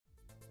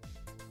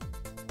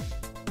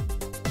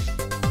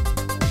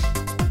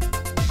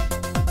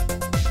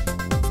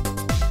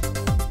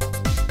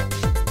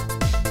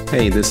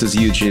Hey, this is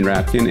Eugene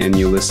Rapkin, and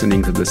you're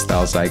listening to the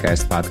Style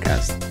Zeitgeist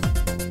podcast.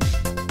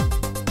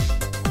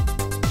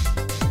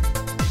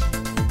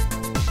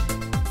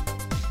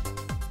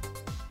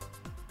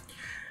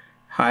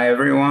 Hi,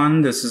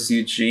 everyone. This is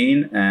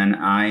Eugene, and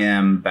I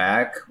am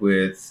back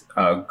with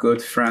a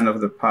good friend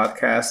of the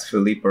podcast,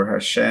 Philippe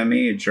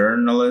Hashemi, a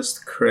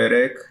journalist,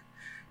 critic,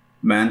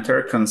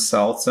 mentor,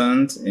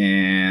 consultant,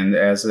 and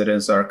as it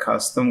is our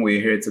custom,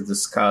 we're here to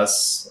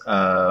discuss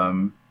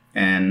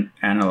and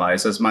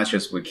analyze as much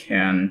as we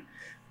can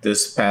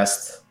this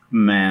past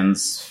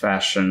men's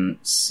fashion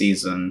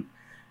season.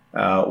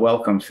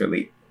 Welcome,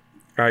 Philippe.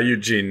 Hi,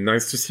 Eugene.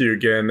 Nice to see you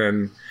again,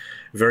 and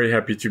very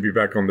happy to be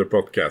back on the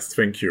podcast.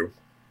 Thank you.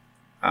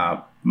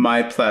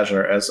 My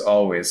pleasure, as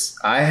always.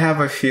 I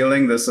have a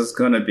feeling this is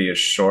going to be a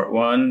short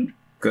one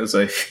because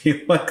I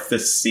feel like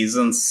this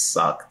season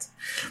sucked.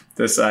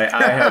 I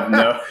have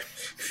no...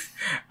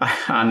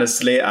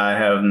 Honestly, I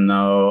have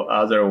no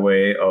other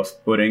way of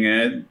putting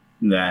it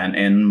than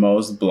in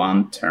most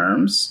blunt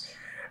terms.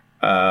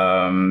 So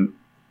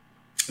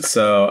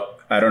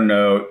I don't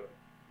know.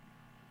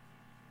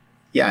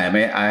 Yeah,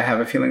 I have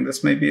a feeling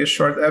this may be a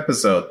short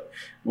episode.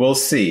 We'll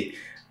see.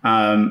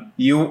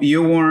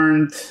 You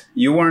weren't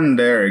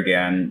there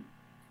again.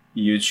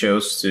 You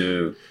chose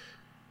to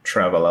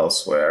travel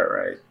elsewhere,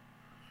 right?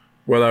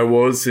 Well, I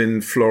was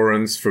in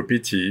Florence for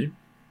Pitti.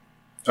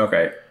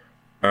 Okay.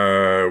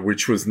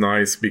 Which was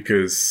nice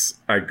because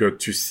I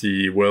got to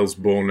see Wells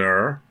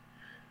Bonner.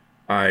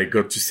 I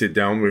got to sit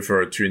down with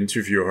her to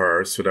interview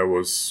her, so that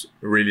was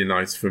really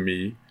nice for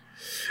me.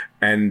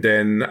 And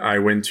then I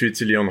went to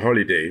Italy on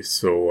holiday.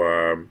 So,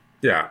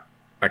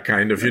 I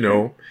kind of,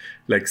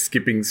 like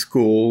skipping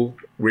school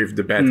with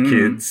the bad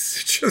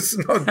kids, just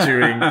not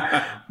doing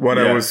what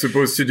I was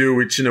supposed to do,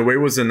 which in a way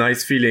was a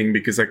nice feeling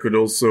because I could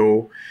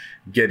also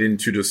get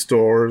into the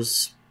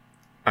stores.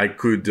 I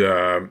could,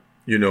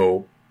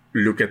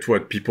 look at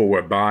what people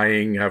were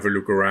buying, have a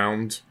look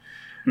around.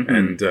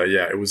 And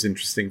it was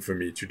interesting for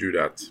me to do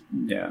that.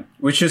 Yeah,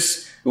 which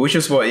is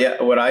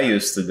what I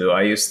used to do.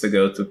 I used to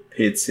go to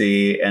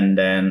Pitti and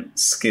then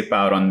skip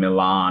out on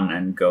Milan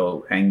and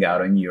go hang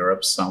out in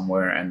Europe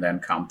somewhere, and then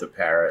come to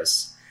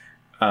Paris,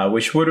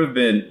 which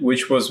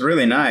was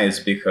really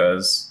nice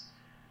because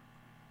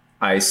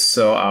I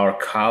saw our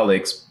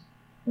colleagues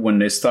when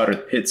they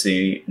started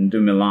Pitti and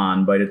do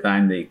Milan. By the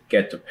time they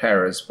get to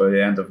Paris, by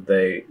the end of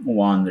day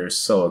one, they're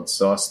so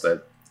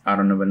exhausted. I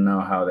don't even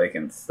know how they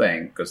can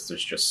think because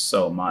there's just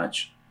so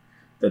much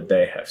that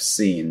they have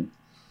seen.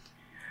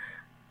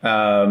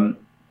 But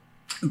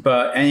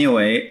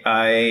anyway,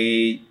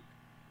 I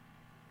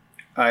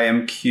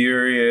am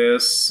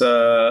curious.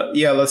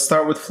 Let's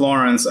start with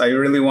Florence. I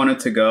really wanted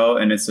to go,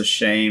 and it's a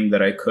shame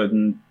that I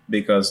couldn't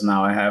because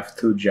now I have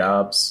two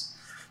jobs,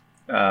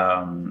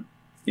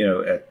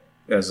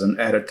 as an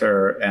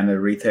editor and a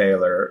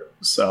retailer.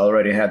 So I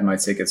already had my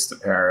tickets to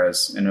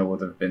Paris, and it would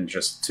have been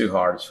just too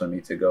hard for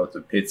me to go to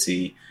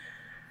Pitti,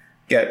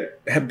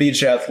 be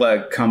jet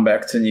lagged, come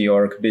back to New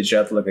York, be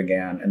jet lagged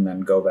again, and then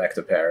go back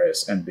to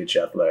Paris and be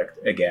jet lagged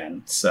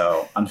again.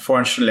 So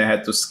unfortunately, I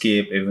had to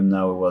skip, even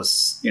though it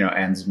was,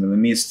 Ernst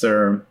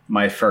Miller,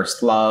 my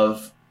first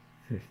love.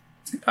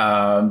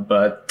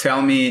 But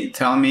tell me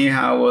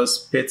how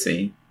was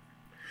Pitti?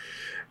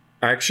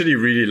 I actually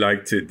really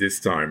liked it this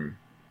time.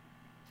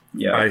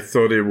 Yeah, I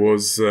thought it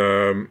was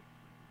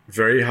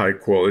very high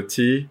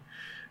quality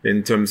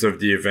in terms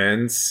of the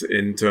events,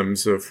 in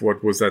terms of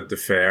what was at the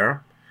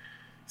fair.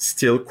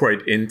 Still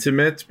quite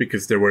intimate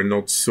because there were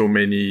not so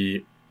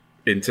many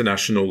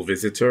international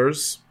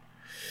visitors.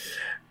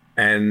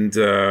 And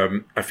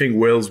I think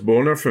Wells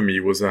Bonner for me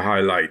was a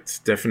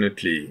highlight,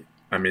 definitely.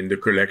 I mean, the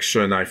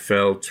collection I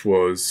felt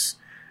was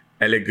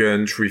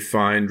elegant,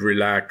 refined,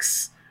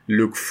 relaxed,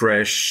 look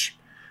fresh,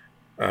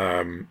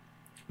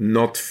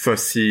 not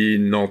fussy,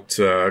 not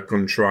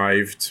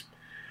contrived.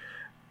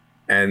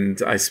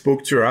 And I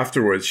spoke to her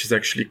afterwards. She's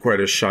actually quite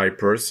a shy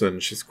person.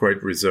 She's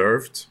quite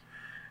reserved.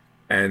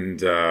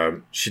 And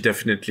she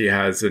definitely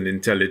has an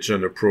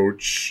intelligent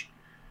approach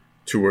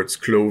towards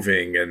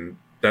clothing. And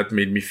that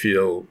made me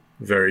feel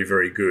very,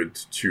 very good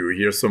to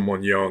hear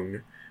someone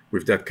young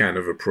with that kind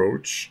of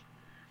approach.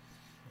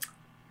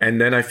 And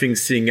then I think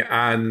seeing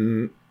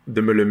Anne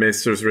de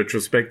Meulemeester's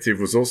retrospective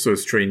was also a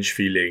strange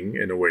feeling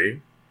in a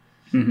way.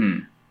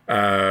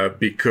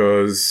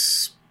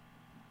 Because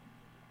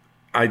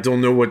I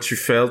don't know what you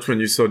felt when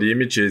you saw the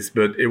images,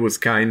 but it was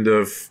kind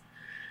of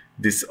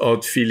this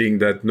odd feeling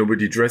that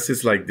nobody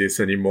dresses like this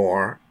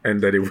anymore,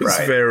 and that it was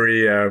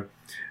very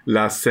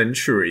last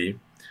century.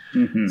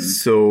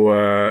 So,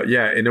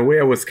 in a way,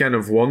 I was kind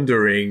of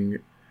wondering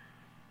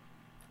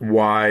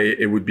why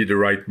it would be the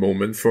right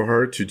moment for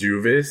her to do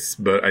this,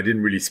 but I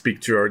didn't really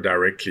speak to her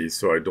directly,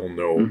 so I don't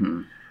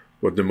know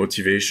what the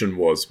motivation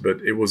was,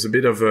 but it was a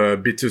bit of a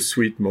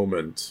bittersweet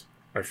moment,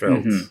 I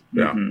felt.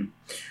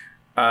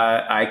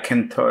 I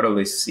can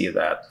totally see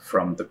that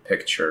from the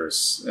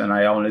pictures, and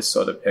I only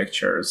saw the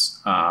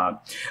pictures.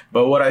 But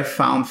what I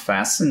found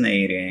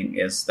fascinating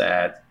is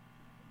that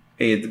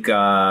it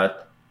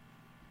got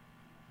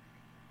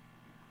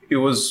it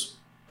was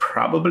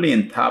probably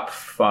in top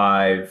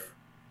 5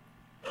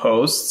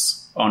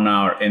 posts on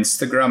our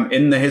Instagram,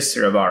 in the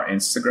history of our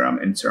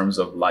Instagram, in terms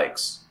of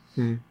likes.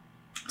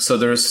 So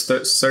there's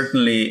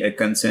certainly a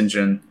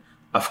contingent,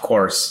 of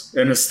course,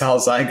 in a Style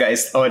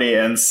Zeitgeist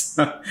audience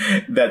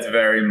that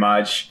very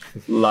much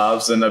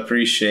loves and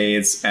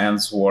appreciates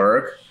Anne's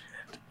work.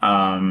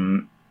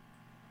 But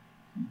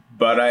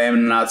I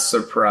am not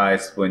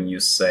surprised when you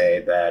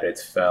say that it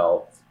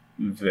felt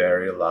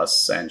very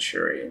last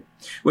century,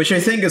 which I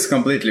think is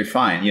completely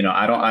fine. You know,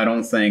 I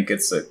don't think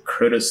it's a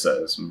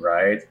criticism,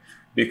 right?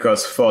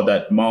 Because for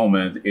that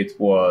moment, it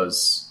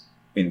was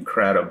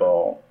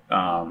incredible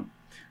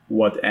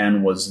what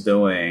Anne was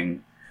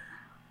doing.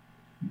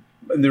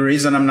 The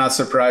reason I'm not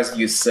surprised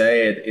you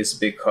say it is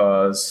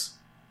because,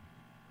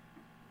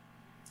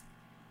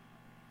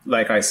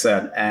 like I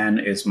said, Anne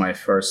is my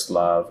first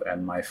love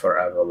and my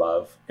forever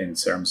love in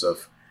terms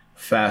of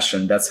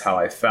fashion. That's how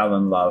I fell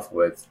in love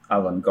with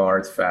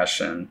avant-garde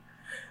fashion.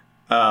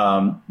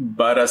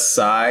 But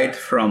aside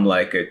from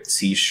like a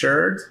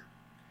t-shirt,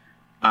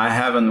 I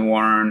haven't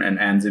worn an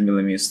Ann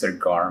Demeulemeester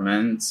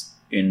garment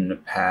in the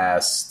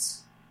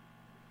past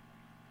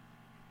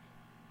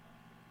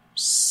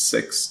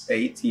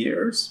 6-8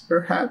 years,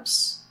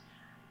 perhaps.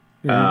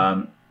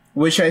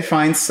 Which I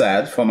find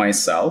sad for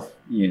myself,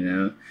 you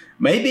know.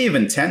 Maybe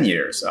even 10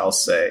 years, I'll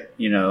say,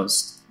 you know.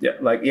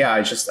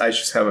 I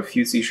just have a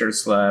few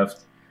t-shirts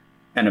left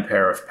and a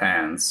pair of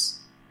pants.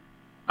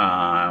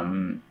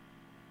 And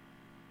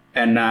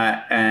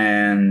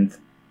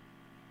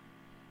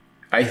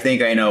I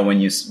think I know what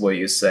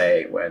you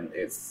say when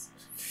it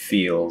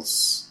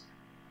feels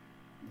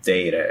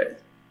dated.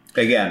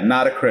 Again,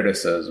 not a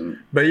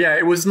criticism. But yeah,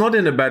 it was not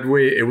in a bad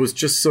way. It was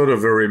just sort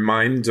of a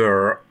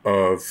reminder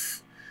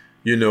of,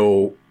 you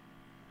know,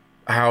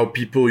 how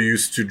people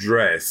used to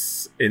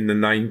dress in the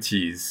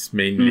 90s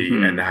mainly,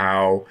 and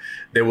how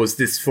there was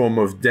this form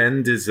of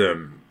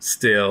dandism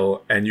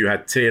still, and you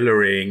had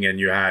tailoring, and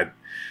you had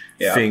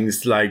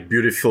things like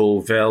beautiful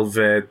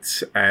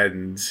velvet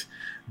and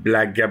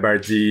black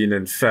gabardine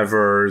and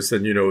feathers,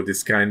 and, you know,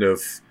 this kind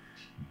of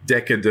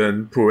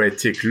decadent,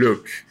 poetic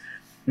look.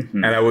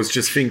 And I was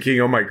just thinking,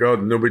 oh my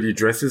God, nobody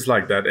dresses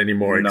like that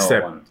anymore,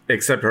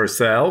 except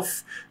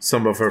herself,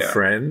 some of her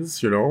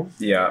friends, you know?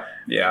 Yeah.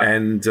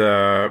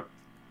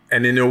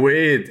 And in a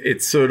way,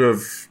 it's sort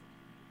of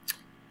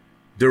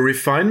the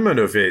refinement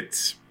of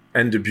it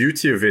and the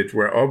beauty of it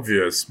were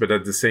obvious, but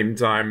at the same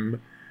time,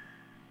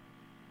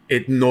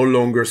 it no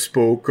longer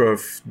spoke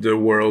of the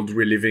world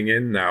we're living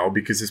in now,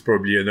 because it's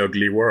probably an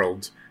ugly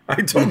world.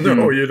 I don't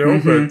know, you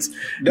know, but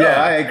no,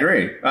 I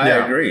agree. I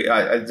agree.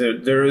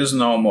 There is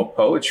no more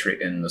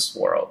poetry in this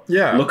world.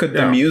 Yeah, look at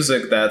the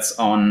music that's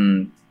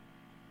on,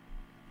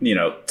 you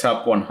know,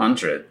 top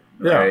 100.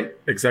 Right? Yeah,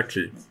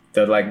 exactly.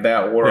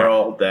 That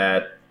world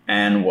that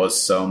Anne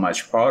was so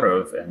much part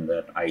of, and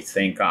that I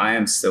think I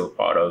am still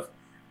part of,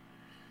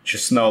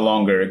 just no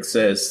longer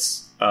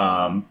exists.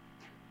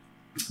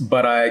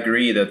 But I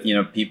agree that, you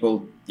know,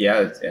 people,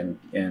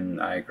 and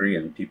I agree,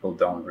 and people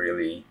don't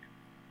really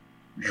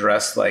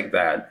dress like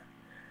that.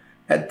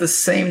 At the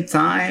same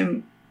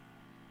time,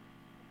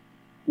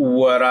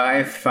 what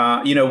I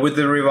found, you know, with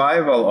the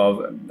revival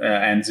of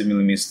Ann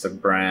Demeulemeester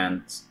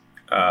brand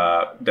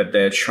that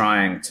they're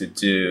trying to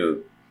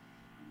do,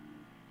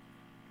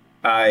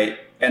 I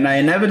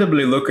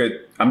inevitably look at,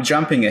 I'm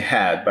jumping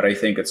ahead, but I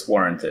think it's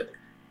warranted.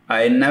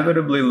 I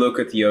inevitably look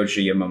at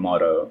Yohji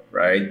Yamamoto,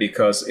 right?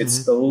 Because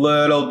it's a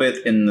little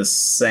bit in the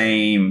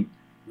same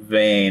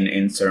vein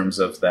in terms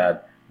of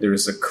that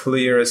there's a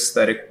clear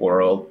aesthetic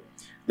world,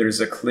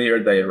 there's a clear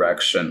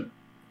direction.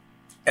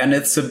 And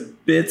it's a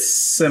bit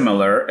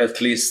similar,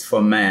 at least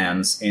for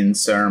Mans, in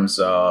terms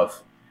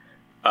of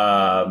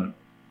an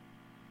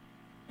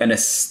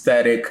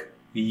aesthetic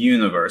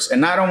universe.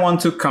 And I don't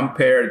want to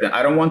compare them,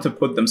 I don't want to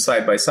put them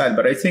side by side,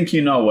 but I think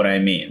you know what I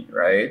mean,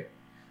 right?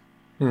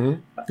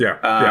 And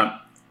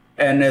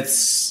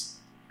it's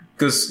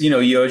because, you know,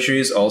 Yohji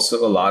is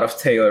also a lot of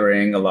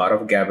tailoring, a lot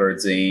of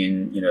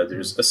gabardine, you know,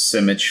 there's a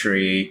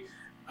symmetry,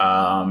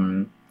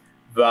 volume,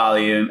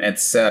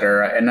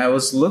 etc. And I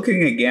was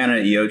looking again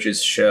at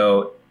Yohji's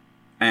show,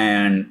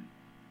 and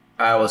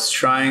I was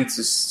trying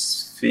to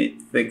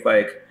think,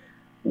 like,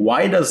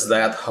 why does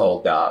that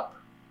hold up?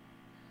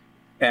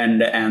 And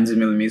the Ann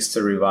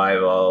Demeulemeester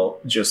revival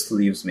just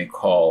leaves me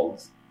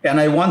cold. And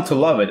I want to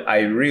love it. I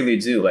really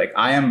do. Like,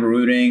 I am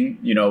rooting,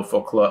 you know,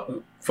 for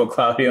Claudio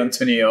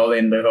Antonioli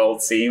and the whole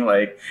team.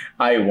 Like,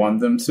 I want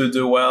them to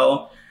do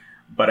well,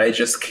 but I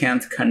just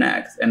can't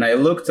connect. And I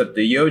looked at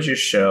the Yohji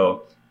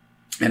show,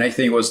 and I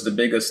think it was the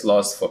biggest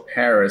loss for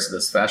Paris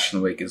this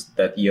fashion week is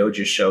that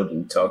Yohji showed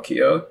in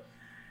Tokyo.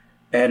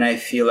 And I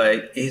feel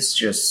like it's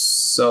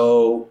just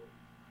so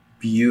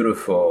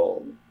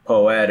beautiful,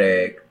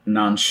 poetic,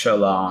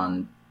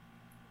 nonchalant,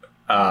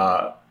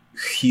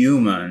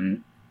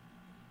 human.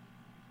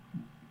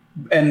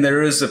 And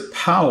there is a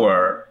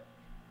power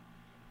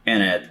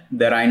in it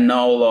that I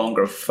no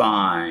longer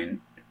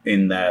find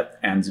in that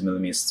Ann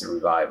Demeulemeester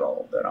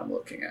revival that I'm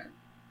looking at.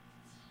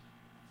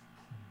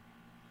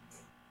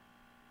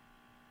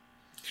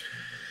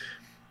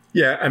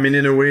 Yeah, I mean,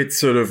 in a way, it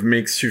sort of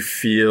makes you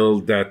feel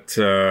that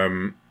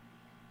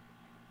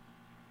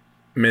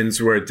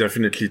menswear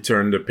definitely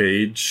turned the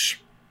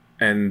page,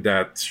 and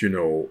that,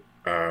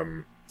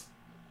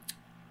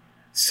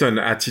 certain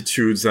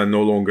attitudes are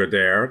no longer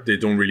there. They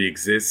don't really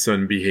exist.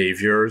 Certain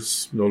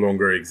behaviors no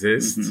longer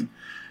exist.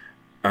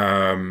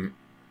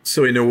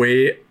 So in a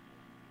way,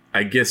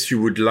 I guess you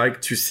would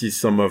like to see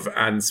some of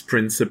Anne's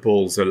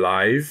principles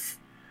alive,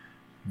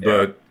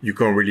 but you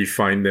can't really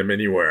find them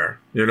anywhere.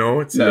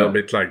 It's a little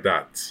bit like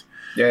that.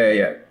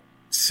 Yeah.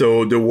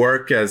 So the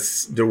work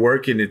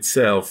in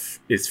itself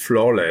is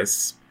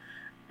flawless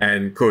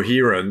and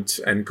coherent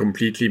and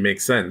completely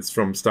makes sense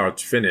from start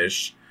to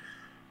finish,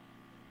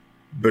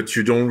 but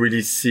you don't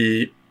really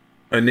see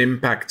an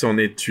impact on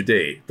it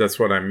today. That's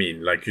what I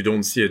mean. Like, you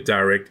don't see a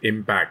direct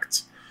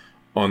impact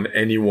on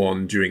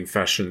anyone doing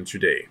fashion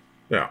today.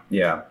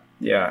 Yeah,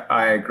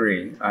 I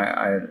agree.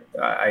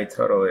 I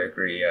totally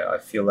agree. I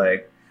feel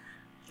like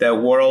the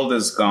world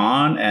is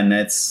gone, and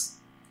it's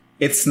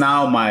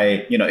now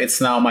my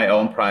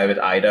own private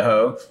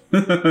Idaho.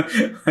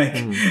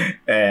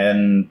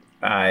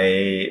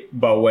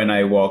 But when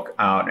I walk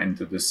out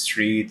into the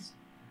street,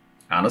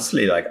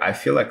 honestly, like, I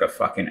feel like a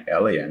fucking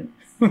alien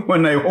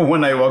when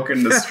I walk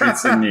in the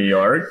streets in New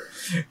York,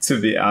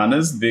 to be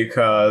honest,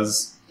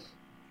 because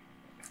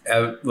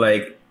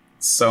like,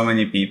 so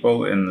many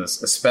people in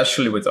this,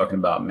 especially we're talking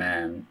about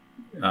men,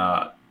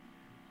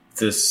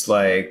 this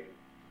like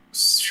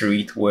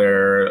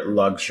streetwear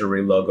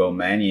luxury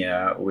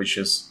logomania, which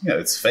is,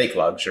 it's fake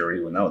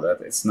luxury. We know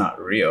that it's not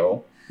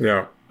real.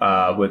 Yeah.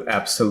 With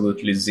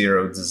absolutely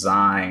zero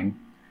design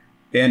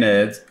in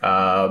it.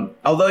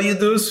 Although you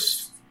do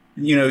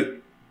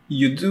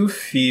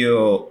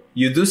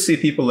see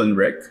people in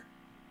Rick,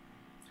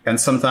 and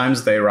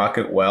sometimes they rock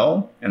it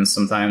well, and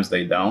sometimes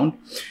they don't.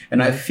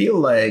 And I feel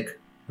like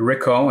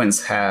Rick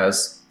Owens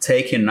has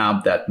taken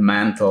up that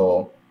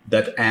mantle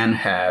that Anne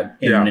had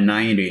in the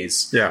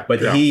 90s. Yeah.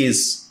 But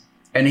he's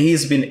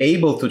been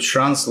able to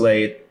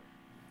translate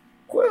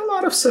quite a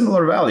lot of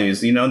similar values.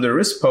 There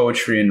is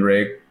poetry in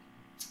Rick,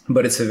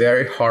 but it's a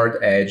very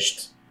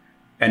hard-edged,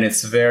 and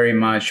it's very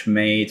much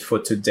made for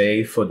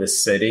today, for the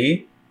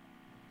city.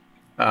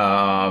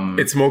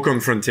 It's more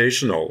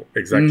confrontational.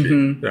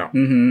 Exactly.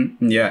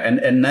 Yeah.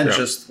 And that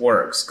just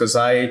works because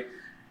I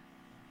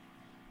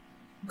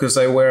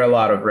wear a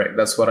lot of Rick.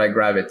 That's what I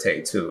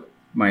gravitate to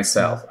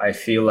myself. I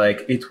feel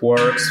like it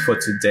works for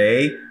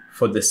today,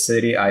 for the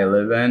city I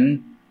live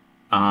in.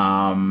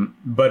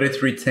 But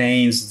it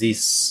retains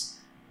this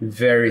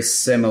very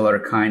similar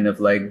kind of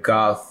like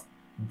goth,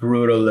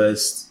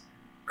 brutalist,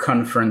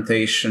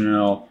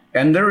 confrontational,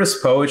 and there is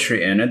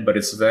poetry in it, but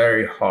it's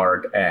very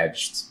hard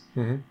edged.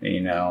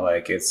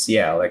 Like it's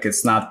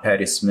not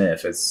Patti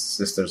Smith, it's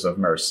Sisters of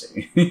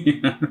Mercy.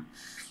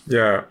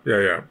 Yeah.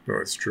 No,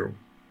 it's true.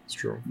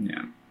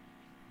 Yeah.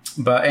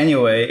 But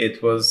anyway,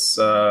 it was,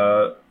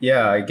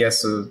 I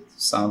guess it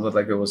sounded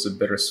like it was a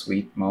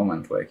bittersweet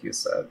moment, like you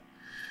said.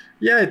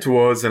 Yeah, it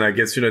was. And I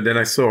guess, then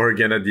I saw her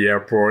again at the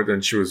airport,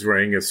 and she was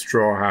wearing a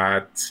straw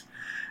hat,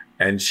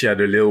 and she had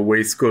a little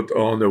waistcoat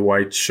on, a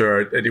white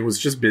shirt, and it was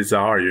just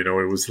bizarre, It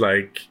was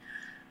like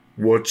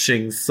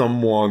watching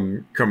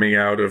someone coming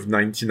out of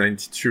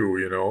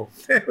 1992,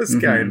 It was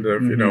kind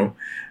of,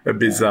 a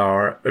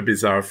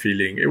bizarre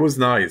feeling. It was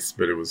nice,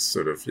 but it was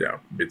sort of, a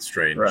bit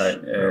strange. Right,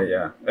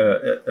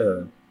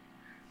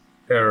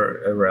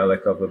 a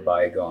relic of a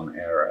bygone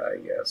era, I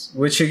guess.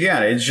 Which,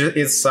 again,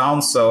 it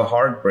sounds so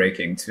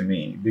heartbreaking to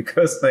me,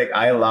 because, like,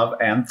 I love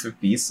Anne to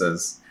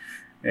pieces.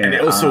 And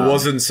it also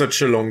wasn't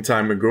such a long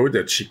time ago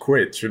that she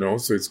quit, so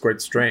it's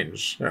quite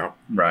strange. Yeah.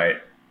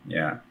 Right,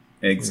 yeah,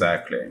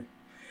 exactly.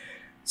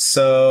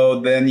 So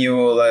then you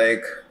were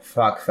like,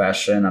 fuck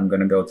fashion, I'm going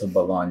to go to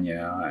Bologna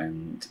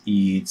and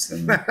eat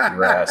and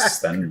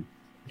rest and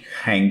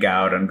hang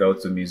out and go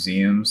to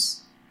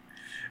museums.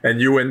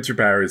 And you went to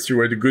Paris. You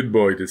were the good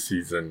boy this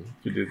season.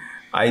 You did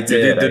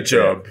the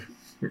job.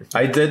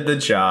 I did the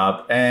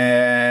job.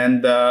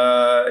 And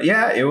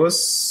it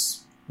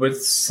was,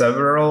 with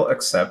several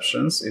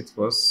exceptions, it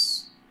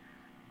was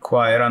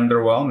quite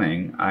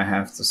underwhelming, I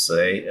have to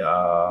say.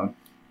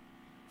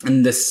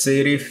 And the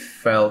city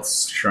felt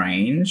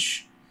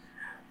strange.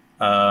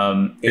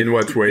 In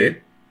what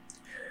way?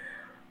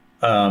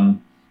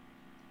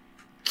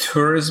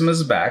 Tourism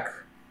is back.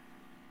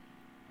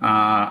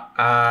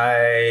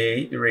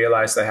 I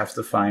realized I have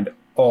to find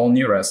all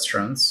new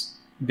restaurants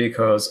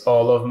because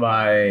all of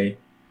my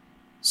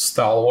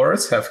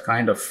stalwarts have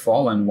kind of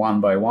fallen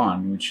one by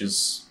one, which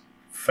is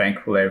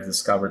thankfully I've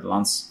discovered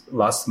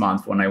last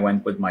month when I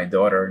went with my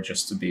daughter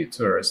just to be a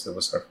tourist. It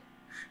was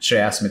she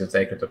asked me to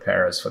take her to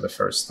Paris for the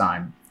first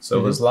time. So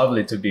it was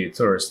lovely to be a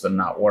tourist and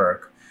not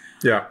work.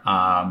 Yeah.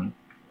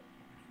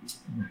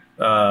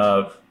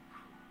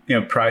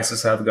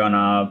 Prices have gone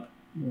up,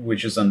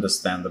 which is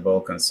understandable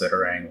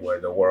considering where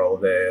the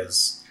world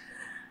is.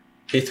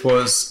 It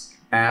was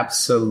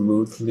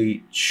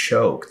absolutely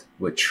choked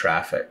with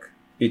traffic.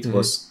 It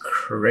was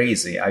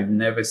crazy. I've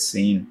never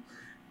seen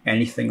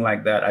anything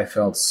like that. I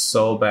felt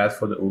so bad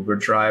for the Uber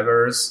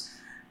drivers.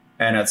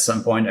 And at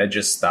some point, I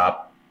just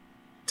stopped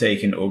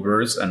taking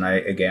Ubers, and I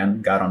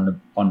again got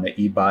on the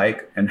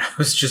e-bike, and I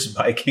was just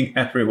biking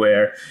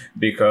everywhere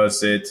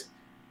because it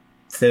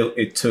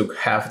took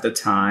half the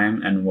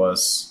time and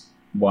was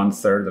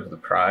 1/3 of the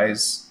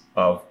price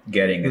of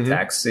getting a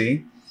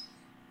taxi.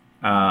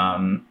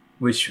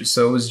 So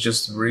it was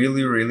just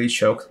really, really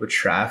choked with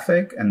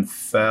traffic and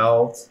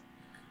felt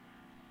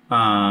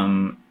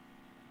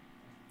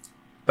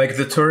like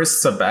the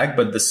tourists are back,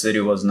 but the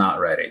city was not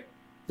ready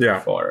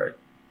for it.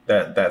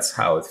 That's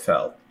how it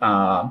felt.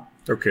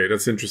 Okay,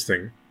 that's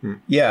interesting.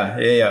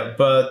 Yeah.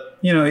 But,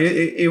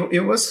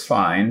 it was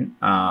fine.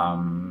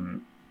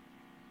 And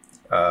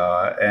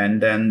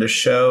then the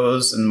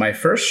shows, and my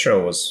first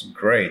show was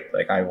great.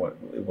 Like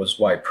it was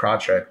White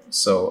Project.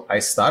 So I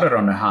started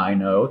on a high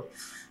note.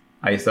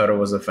 I thought it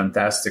was a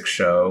fantastic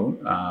show.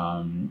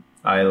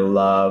 I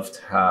loved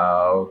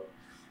how,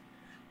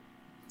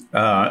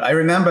 I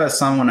remember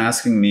someone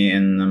asking me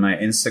in my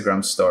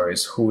Instagram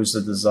stories, who is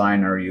the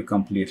designer you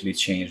completely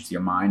changed your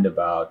mind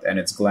about? And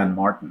it's Glenn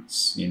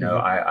Martens.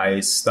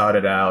 I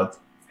started out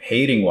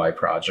hating White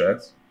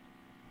Project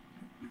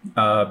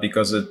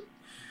because it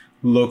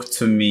looked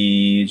to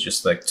me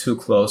just like too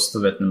close to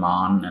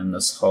Vietnam and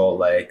this whole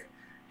like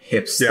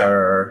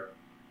hipster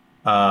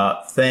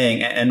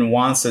thing. And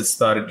once it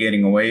started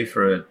getting away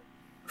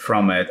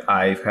from it,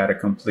 I've had a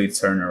complete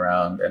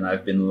turnaround, and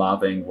I've been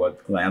loving what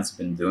Glenn's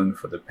been doing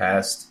for the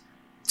past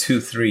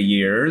 2-3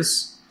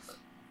 years.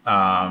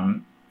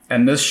 And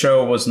this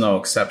show was no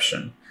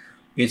exception.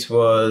 It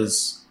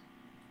was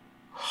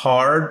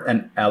hard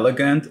and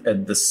elegant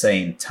at the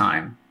same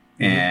time.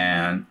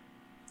 And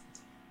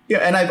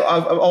I've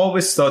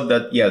always thought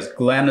that, yes,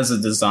 Glenn is a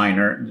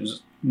designer.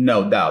 There's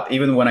no doubt.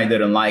 Even when I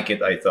didn't like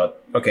it, I thought,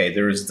 okay,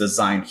 there is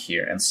design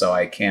here, and so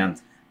I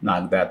can't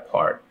knock that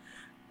part.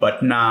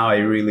 But now I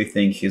really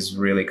think he's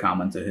really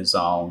come into his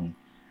own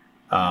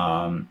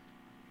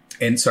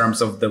in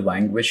terms of the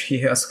language he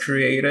has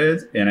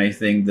created. And I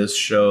think this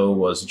show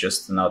was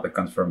just another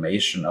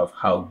confirmation of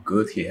how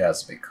good he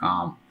has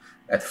become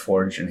at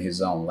forging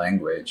his own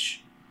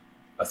language.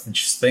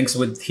 Just things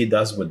he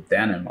does with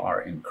denim are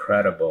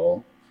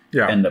incredible.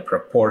 Yeah. And the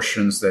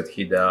proportions that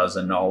he does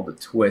and all the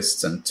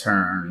twists and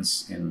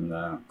turns in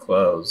the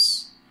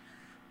clothes.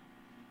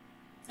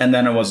 And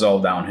then it was all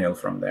downhill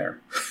from there.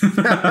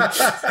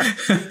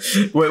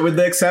 With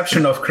the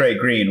exception of Craig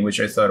Green, which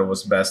I thought it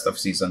was best of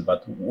season,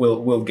 but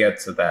we'll get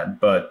to that.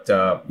 But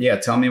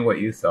tell me what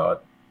you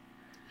thought.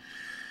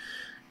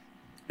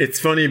 It's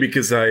funny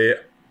because I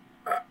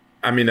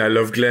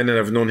love Glenn, and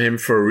I've known him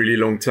for a really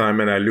long time,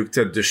 and I looked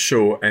at the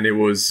show and it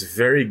was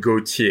very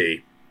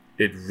Gaultier.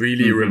 It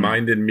really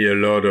reminded me a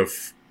lot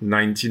of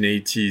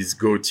 1980s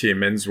Gaultier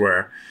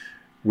menswear,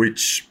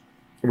 which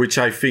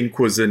I think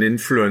was an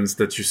influence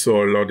that you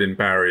saw a lot in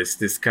Paris,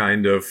 this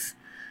kind of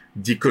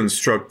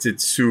deconstructed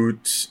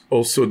suit,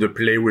 also the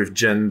play with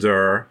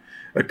gender,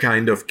 a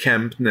kind of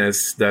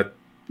campness that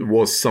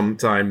was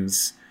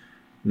sometimes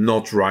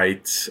not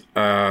right.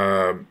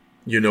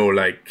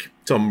 Like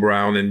Tom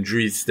Brown and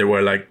Dries, they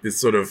were like this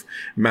sort of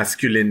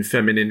masculine,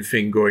 feminine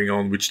thing going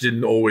on, which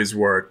didn't always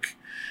work.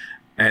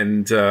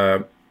 And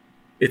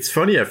it's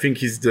funny, I think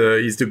he's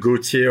the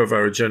Gaultier of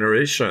our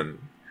generation.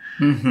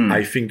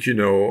 I think,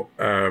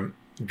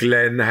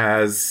 Glenn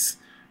has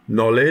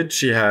knowledge,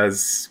 he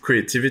has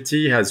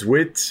creativity, he has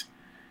wit,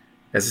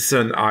 has a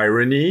certain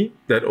irony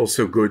that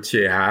also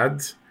Gaultier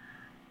had.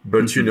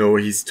 But,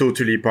 he's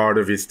totally part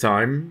of his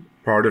time,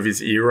 part of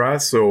his era.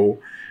 So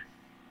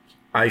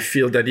I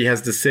feel that he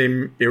has the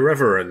same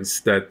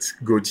irreverence that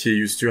Gaultier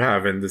used to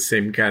have, and the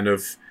same kind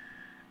of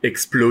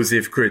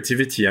explosive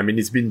creativity. I mean,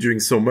 he's been doing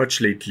so much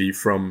lately,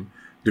 from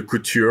the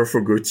couture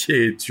for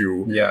Gaultier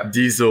to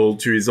Diesel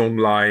to his own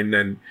line,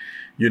 and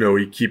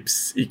he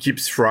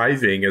keeps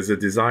thriving as a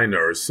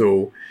designer.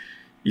 So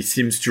he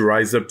seems to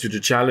rise up to the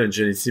challenge,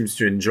 and he seems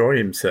to enjoy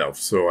himself.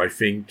 So I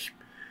think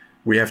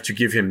we have to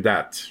give him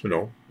that.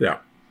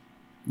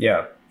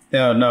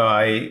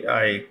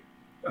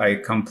 I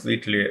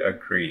completely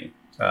agree.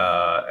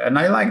 And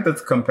I like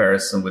that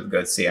comparison with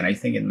Gaultier, and I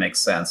think it makes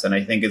sense. And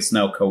I think it's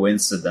no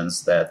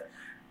coincidence that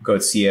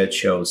Gaultier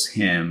chose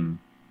him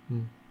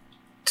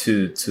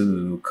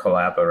to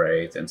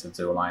collaborate and to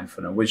do a line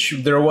for them, which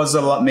there was a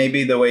lot,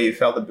 maybe the way you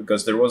felt it,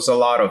 because there was a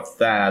lot of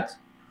that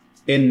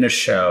in the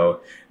show,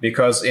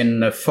 because in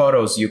the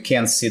photos you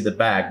can't see the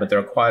back, but there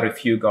are quite a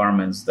few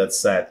garments that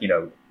said,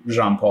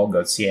 Jean-Paul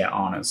Gaultier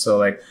on it. So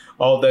like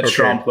all that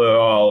trompe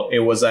l'oeil, it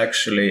was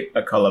actually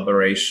a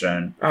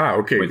collaboration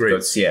with great.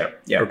 Gaultier.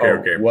 Yeah.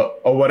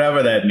 Or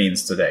whatever that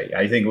means today.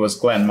 I think it was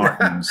Glenn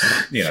Martens,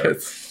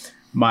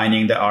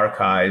 mining the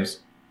archives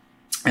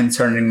and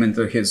turning them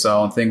into his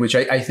own thing, which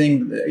I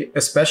think,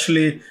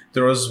 especially,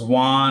 there was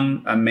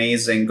one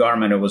amazing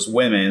garment. It was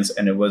women's,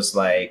 and it was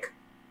like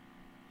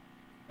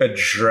a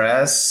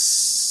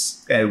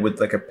dress with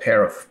like a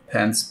pair of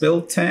pants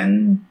built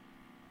in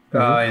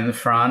the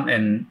front,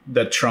 and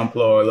the trompe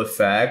l'oeil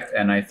effect.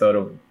 And I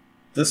thought,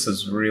 this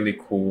is really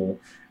cool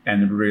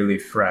and really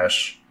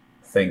fresh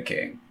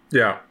thinking.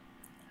 Yeah.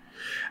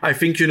 I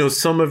think,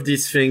 some of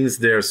these things,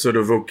 they're sort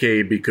of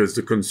okay because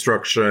the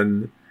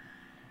construction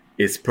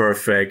is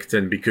perfect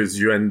and because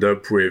you end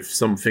up with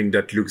something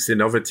that looks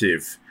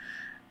innovative.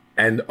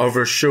 And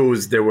other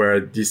shows, there were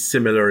these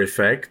similar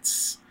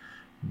effects,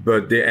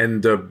 but they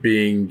end up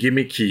being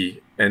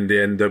gimmicky and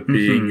they end up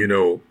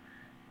being,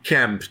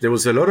 camp. There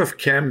was a lot of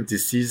camp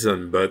this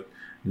season, but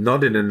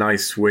not in a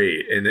nice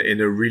way,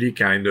 in a really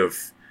kind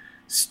of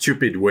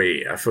stupid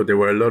way. I thought there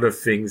were a lot of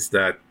things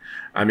that,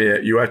 I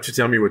mean, you have to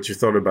tell me what you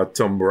thought about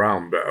Tom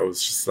Brown, but I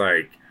was just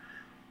like,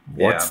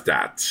 what's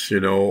that,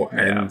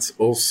 And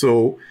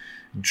also,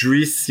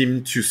 Dries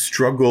seemed to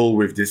struggle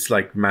with this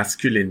like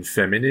masculine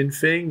feminine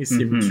thing. He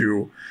seemed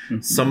to,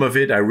 some of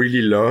it I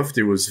really loved.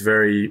 It was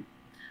very,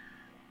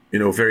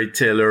 very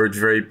tailored,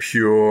 very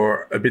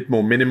pure, a bit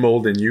more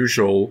minimal than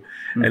usual.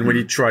 And when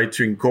he tried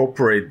to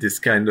incorporate this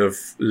kind of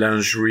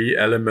lingerie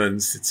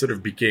elements, it sort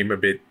of became a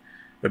bit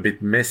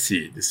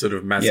messy, this sort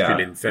of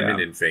masculine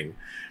feminine thing.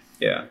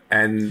 Yeah.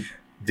 And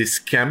this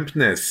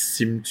campness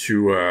seemed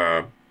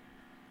to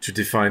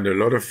define a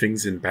lot of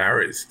things in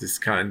Paris. This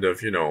kind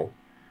of,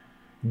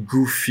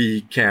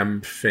 goofy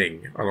camp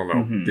thing. I don't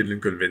know.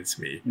 Didn't convince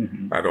me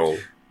at all.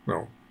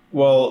 No.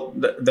 Well,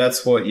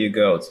 that's what you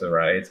go to,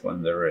 right?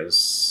 When there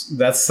is,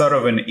 that's sort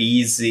of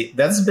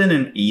that's been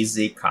an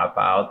easy cop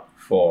out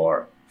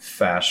for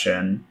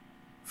fashion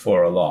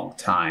for a long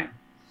time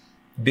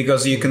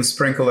because you can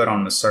sprinkle it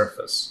on the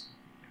surface.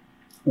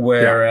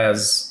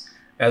 Whereas,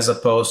 as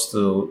opposed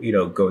to,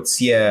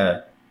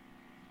 Gaultier,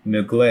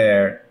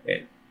 Mugler,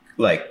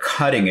 like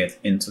cutting it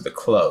into the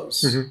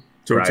clothes.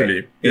 Totally.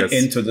 Right? Yes.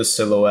 Into the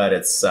silhouette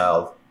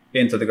itself,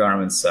 into the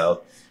garment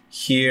itself.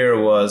 Here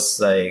was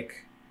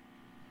like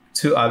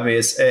too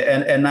obvious.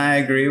 And I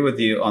agree with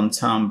you on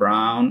Tom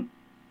Brown.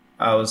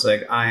 I was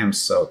like, I am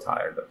so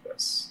tired of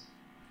this.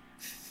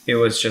 It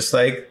was just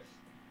like,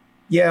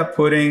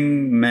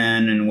 putting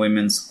men in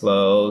women's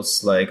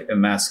clothes, like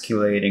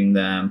emasculating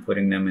them,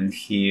 putting them in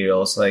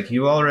heels. Like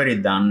you've already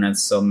done it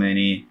so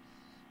many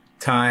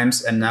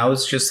times. And now it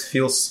just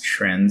feels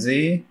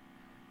trendy.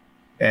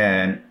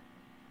 And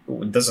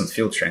it doesn't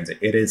feel trendy.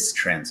 It is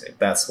trendy.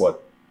 That's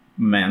what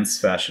men's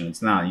fashion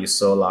is now. You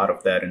saw a lot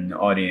of that in the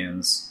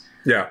audience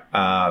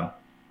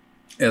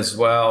as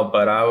well.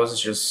 But I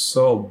was just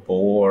so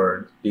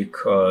bored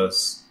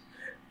because,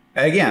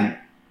 again,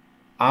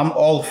 I'm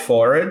all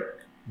for it,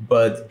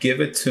 but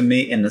give it to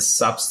me in a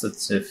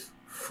substantive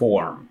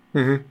form.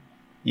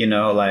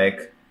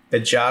 Like a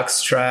jock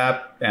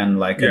strap and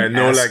like an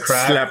ass like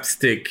crack.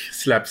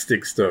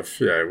 slapstick stuff.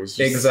 Yeah, it was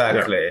just,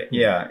 exactly.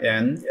 Yeah.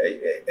 And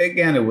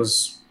again, it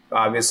was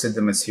obviously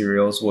the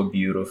materials were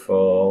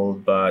beautiful,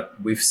 but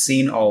we've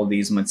seen all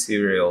these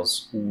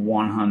materials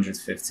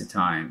 150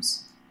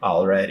 times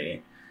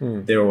already.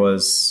 There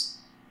was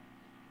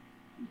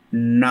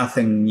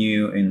nothing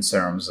new in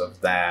terms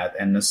of that.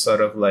 And the sort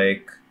of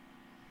like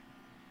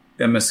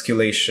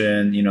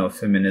emasculation,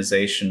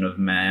 feminization of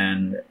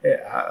men,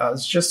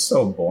 it's just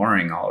so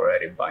boring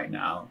already by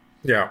now.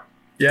 Yeah.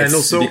 And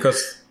also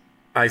because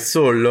I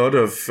saw a lot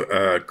of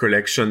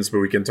collections, but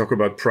we can talk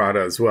about Prada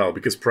as well,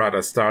 because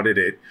Prada started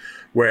it,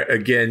 where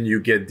again,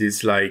 you get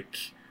these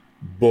like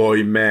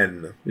boy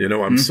men,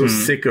 I'm so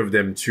sick of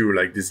them too,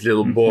 like these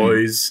little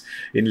boys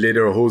in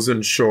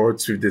lederhosen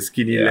shorts with the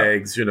skinny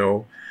legs,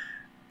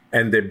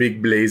 and their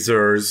big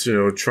blazers,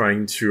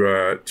 trying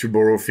to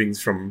borrow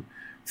things from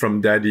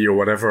daddy or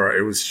whatever.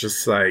 It was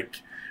just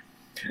like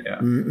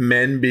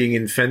men being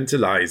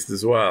infantilized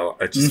as well.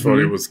 I just thought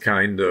it was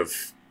kind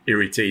of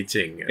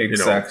irritating.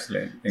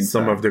 Exactly.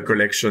 Some of the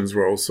collections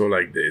were also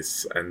like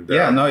this. And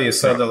you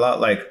said a lot,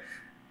 like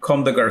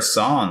Comme des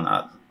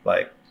Garçons,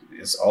 like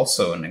is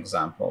also an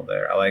example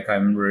there. Like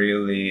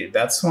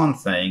that's one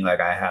thing, like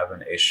I have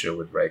an issue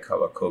with Rei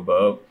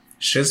Kawakubo.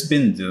 She's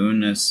been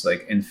doing this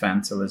like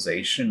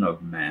infantilization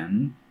of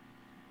men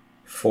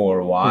for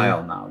a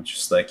while now.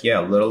 Just like,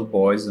 little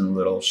boys in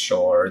little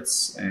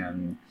shorts.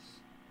 And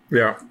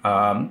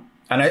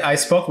and I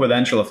spoke with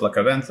Angelo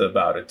Flacavente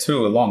about it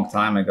too a long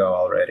time ago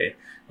already.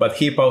 But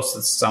he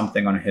posted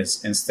something on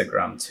his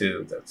Instagram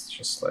too that's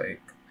just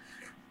like,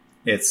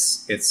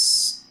 it's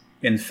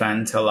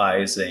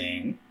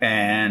infantilizing.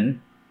 And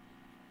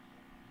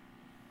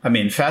I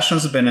mean,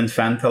 fashion's been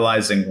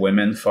infantilizing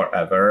women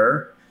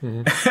forever.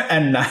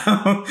 And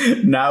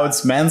now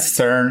it's men's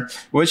turn,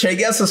 which I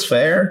guess is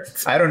fair.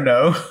 I don't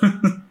know.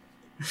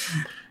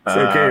 It's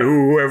okay.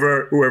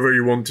 Whoever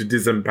you want to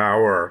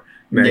disempower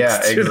next.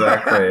 Yeah,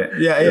 exactly.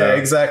 Yeah,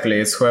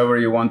 exactly. It's whoever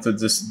you want to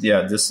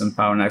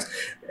disempower next.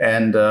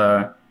 And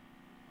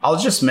I'll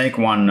just make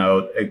one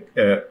note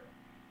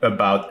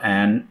about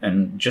Anne,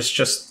 and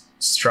just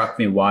struck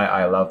me why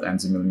I loved Anne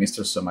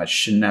Zimmel-Meester so much.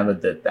 She never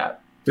did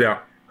that. Yeah.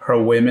 Her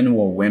women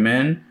were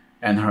women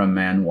and her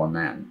men were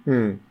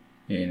men.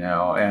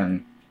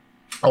 And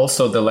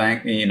also the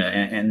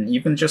and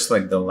even just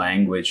like the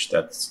language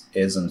that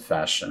is in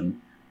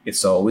fashion,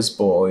 it's always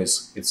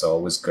boys, it's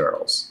always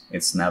girls.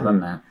 It's never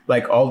men.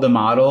 Like all the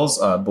models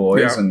are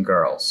boys and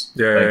girls.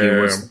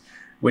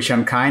 Which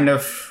I'm kind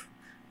of,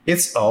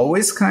 it's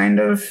always kind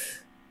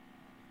of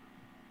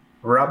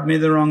rubbed me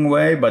the wrong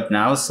way, but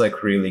now it's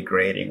like really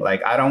grating.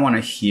 Like I don't want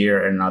to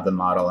hear another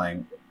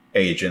modeling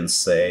agent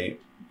say,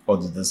 or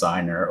the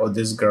designer, or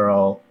this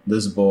girl,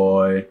 this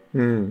boy.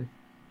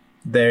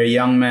 They're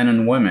young men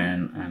and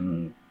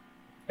women,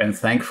 and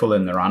thankfully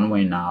in the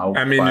runway now.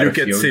 I mean, look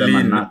at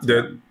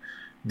Celine.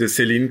 The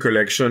Celine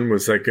collection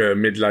was like a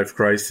midlife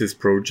crisis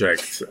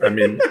project. I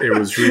mean, it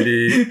was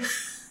really,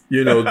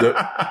 you know,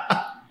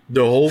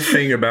 the whole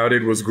thing about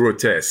it was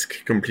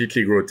grotesque,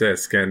 completely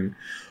grotesque, and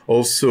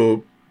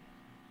also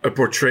a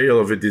portrayal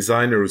of a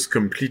designer who's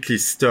completely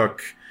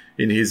stuck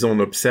in his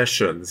own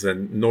obsessions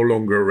and no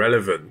longer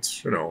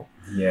relevant, you know.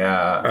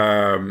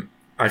 Yeah.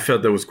 I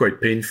felt that was quite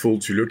painful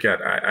to look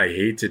at. I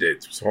hated it.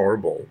 It was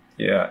horrible.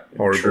 Yeah.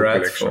 Horrible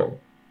dreadful. collection.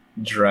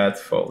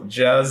 Dreadful.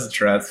 Just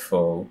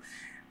dreadful.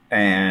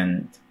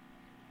 And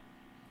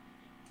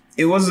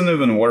it wasn't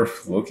even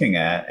worth looking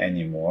at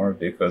anymore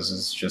because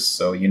it's just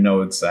so you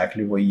know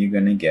exactly what you're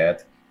gonna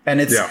get. And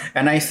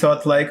and I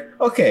thought like,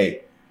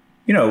 okay,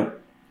 you know,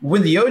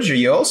 with Yohji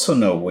you also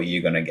know what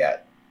you're gonna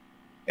get.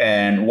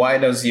 And why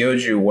does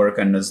Yohji work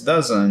and this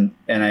doesn't?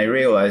 And I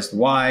realized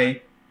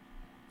why.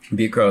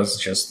 Because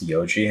just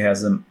Yohji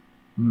has a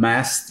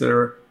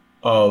master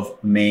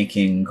of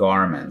making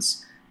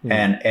garments.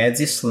 And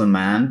Eddie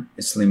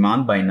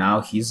Slimane, by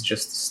now, he's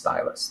just a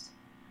stylist.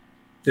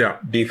 Yeah.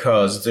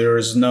 Because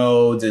there's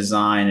no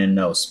design and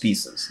no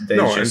species. And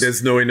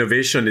there's no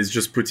innovation. It's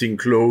just putting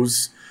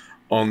clothes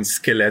on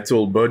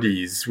skeletal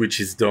bodies, which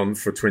is done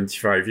for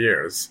 25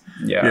 years.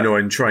 Yeah. You know,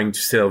 and trying to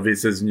sell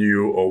this as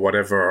new or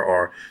whatever,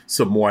 or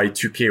some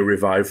Y2K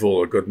revival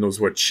or God knows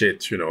what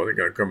shit, you know, they're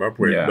going to come up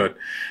with. Yeah. But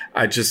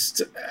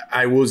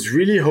I was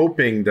really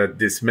hoping that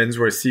this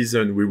menswear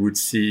season we would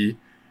see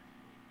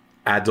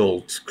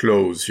adult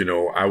clothes, you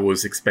know. I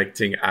was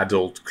expecting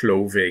adult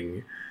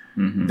clothing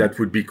that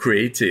would be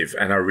creative,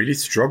 and I really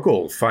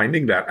struggled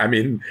finding that. I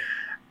mean,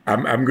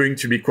 I'm going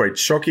to be quite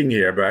shocking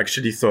here, but I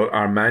actually thought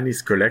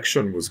Armani's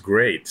collection was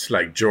great,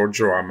 like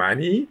Giorgio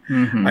Armani.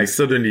 I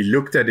suddenly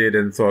looked at it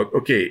and thought,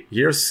 okay,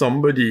 here's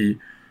somebody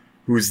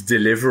who's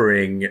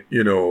delivering,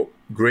 you know,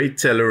 great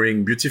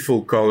tailoring,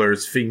 beautiful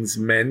colors, things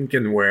men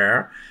can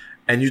wear,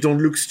 and you don't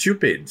look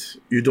stupid.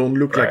 You don't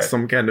look like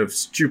some kind of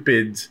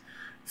stupid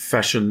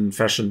fashion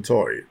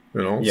toy,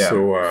 you know.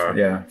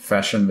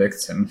 Fashion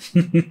victim.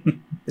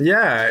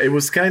 Yeah, it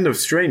was kind of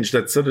strange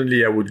that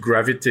suddenly I would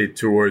gravitate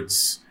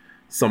towards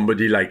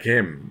somebody like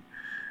him,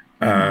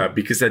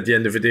 because at the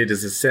end of the day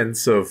there's a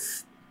sense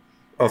of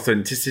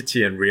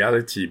authenticity and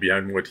reality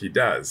behind what he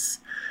does,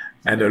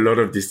 and a lot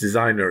of these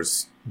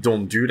designers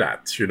don't do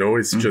that, you know.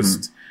 It's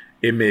just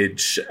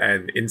image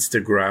and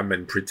Instagram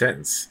and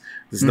pretense.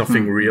 There's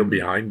nothing real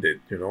behind it,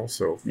 you know.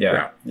 So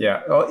yeah.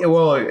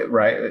 Well,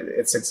 right,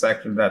 it's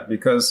exactly that,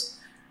 because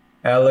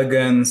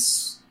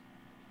elegance,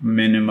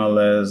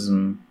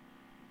 minimalism,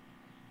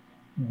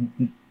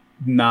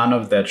 none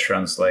of that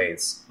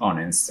translates on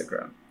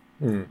Instagram.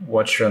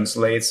 What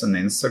translates on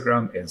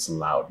Instagram is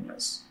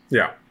loudness.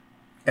 Yeah.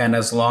 And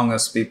as long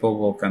as people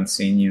will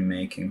continue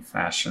making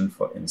fashion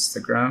for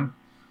Instagram,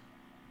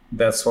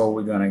 that's what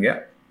we're going to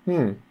get.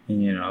 You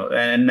know,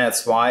 and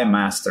that's why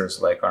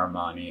masters like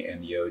Armani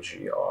and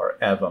Yohji are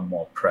ever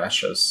more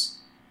precious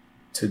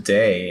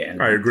today.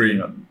 And I agree. You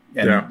know,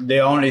 and the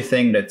only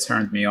thing that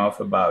turned me off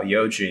about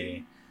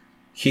Yohji,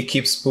 he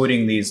keeps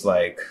putting these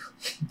like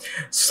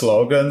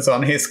slogans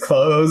on his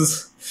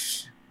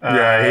clothes.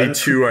 I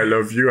hate you, I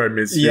love you, I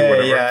miss you.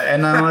 Whatever.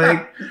 And I'm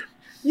like,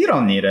 you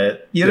don't need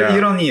it. You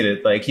don't need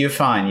it. Like, you're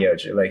fine,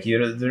 Yohji. Like,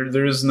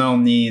 there is no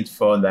need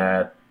for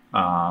that.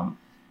 And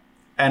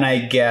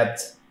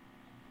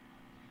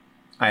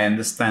I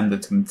understand the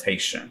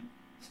temptation.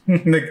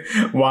 Like,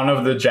 one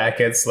of the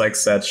jackets like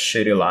said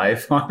 "shitty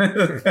life" on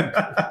it. And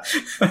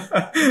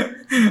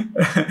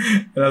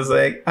I was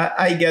like,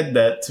 I get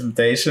that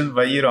temptation,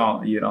 but you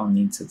don't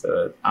need to do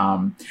it.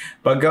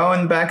 But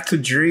going back to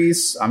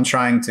Dries, I'm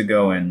trying to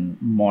go in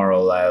more or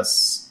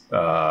less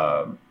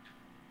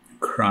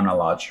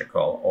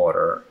chronological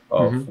order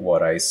of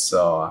what I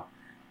saw.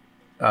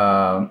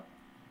 I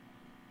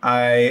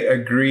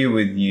agree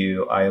with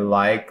you. I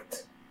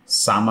liked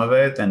some of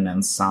it, and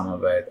then some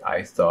of it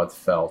I thought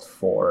felt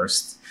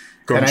forced.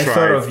 Contrived. And I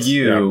thought of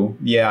you.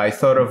 Yeah, I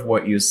thought of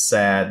what you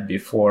said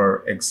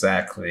before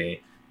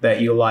exactly,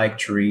 that you like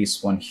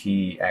Dries when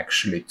he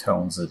actually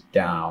tones it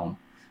down,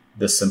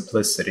 the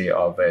simplicity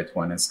of it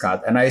when it's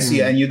got. And I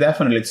see, and you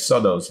definitely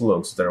saw those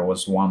looks. There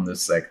was one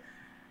that's like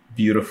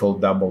beautiful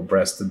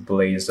double-breasted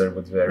blazer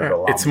with very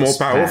it's more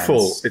powerful.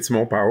 Pants. It's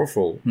more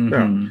powerful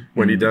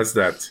when he does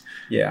that.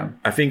 Yeah,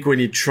 I think when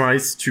he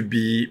tries to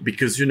be,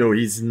 because you know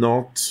he's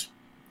not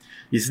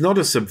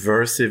a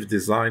subversive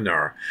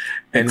designer,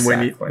 and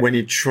when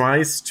he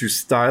tries to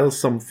style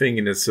something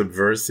in a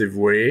subversive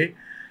way,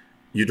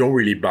 you don't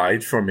really buy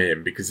it from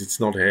him because it's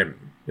not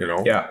him. You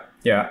know.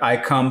 Yeah, I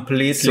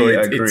completely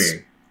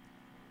agree.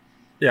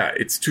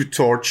 It's too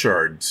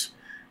tortured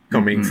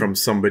coming from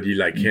somebody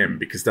like him,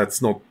 because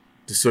that's not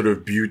the sort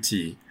of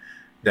beauty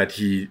that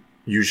he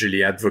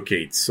usually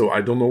advocates. So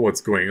I don't know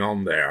what's going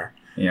on there.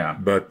 Yeah.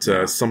 But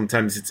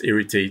sometimes it's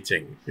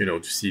irritating,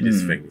 to see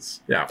these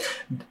things. Yeah.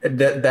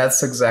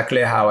 That's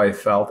exactly how I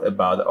felt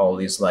about all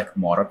these like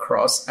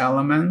motocross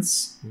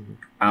elements.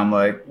 I'm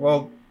like,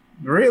 well,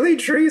 really,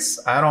 Dries?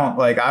 I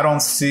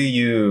don't see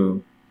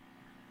you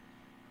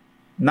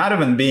not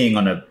even being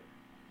on a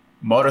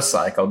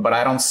motorcycle, but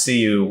I don't see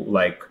you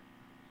like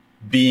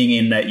being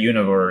in that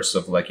universe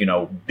of like,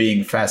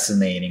 being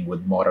fascinating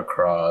with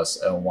motocross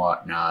and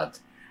whatnot.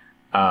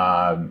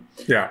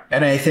 Yeah.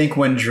 And I think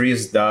when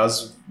Dries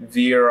does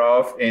veer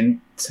off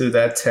into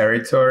that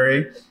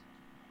territory,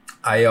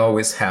 I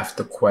always have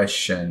to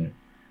question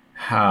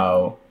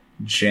how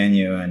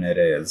genuine it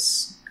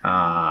is.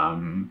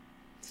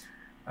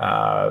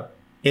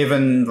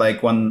 Even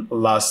like when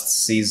last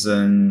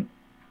season,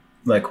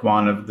 like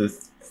one of the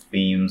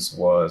themes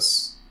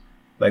was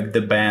like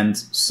the band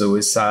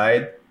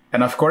Suicide.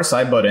 And of course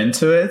I bought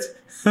into it.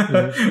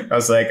 I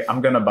was like,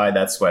 I'm going to buy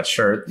that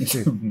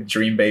sweatshirt.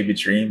 Dream baby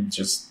dream,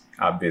 just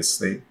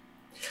obviously.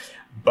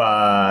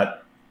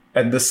 But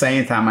at the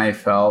same time I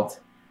felt,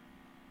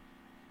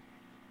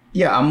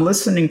 yeah, I'm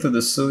listening to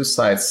the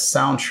Suicide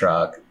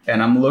soundtrack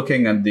and I'm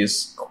looking at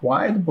these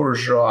quite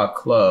bourgeois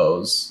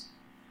clothes.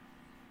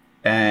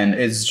 And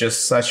it's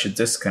just such a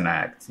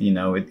disconnect,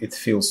 it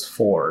feels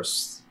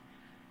forced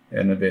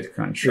and a bit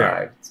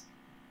contrived.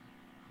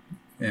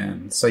 Yeah.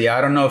 And so, yeah,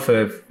 I don't know if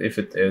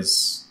it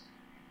is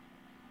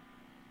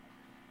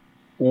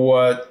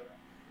what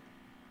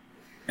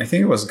I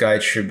think it was Guy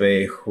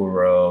Tribet who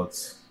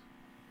wrote,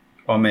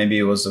 or maybe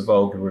it was a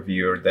Vogue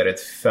reviewer, that it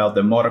felt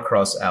the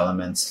motocross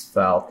elements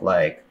felt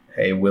like,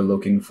 hey, we're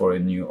looking for a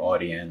new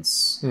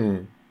audience.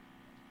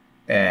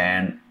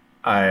 And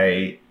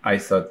I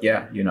thought,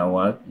 yeah, you know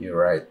what? You're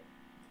right.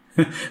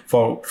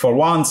 for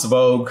once,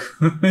 Vogue,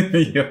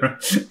 you're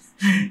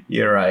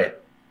right.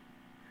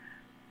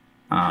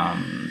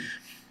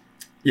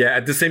 Yeah,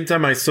 at the same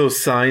time, I saw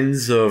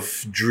signs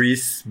of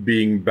Dries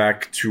being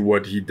back to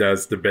what he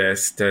does the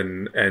best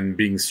and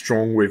being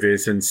strong with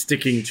it and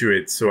sticking to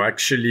it. So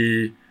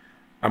actually,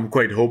 I'm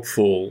quite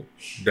hopeful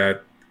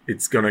that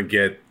it's going to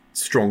get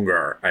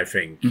stronger, I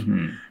think.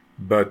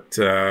 But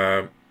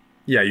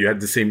yeah, you had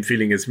the same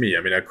feeling as me.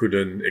 I mean, I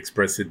couldn't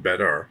express it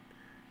better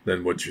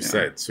than what you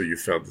said. So you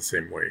felt the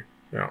same way.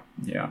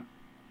 Yeah.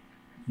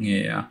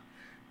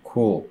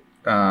 Cool.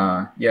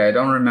 Yeah, I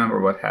don't remember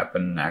what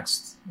happened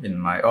next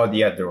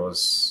there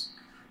was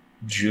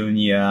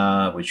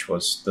Junia, which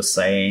was the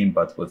same,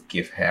 but with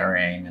Gif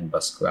Haring and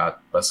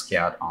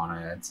Basquiat on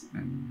it.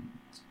 And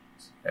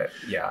I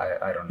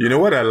don't know. You know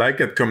what I like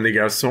at Comme des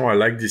Garçons? I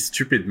like these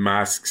stupid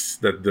masks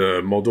that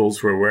the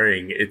models were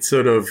wearing. It's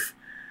sort of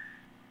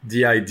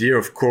the idea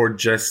of court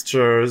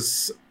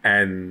gestures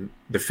and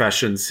the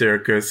fashion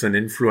circus and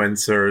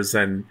influencers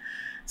and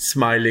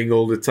smiling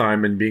all the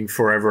time and being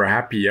forever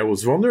happy. I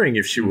was wondering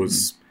if she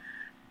was,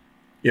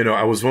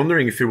 I was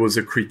wondering if it was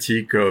a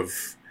critique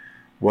of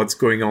what's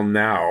going on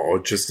now or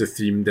just a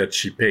theme that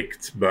she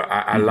picked. But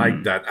I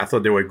liked that. I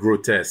thought they were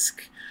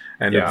grotesque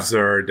and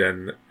absurd,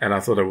 and I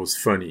thought it was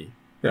funny.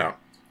 Yeah.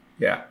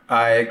 Yeah,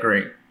 I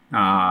agree.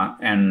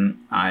 And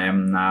I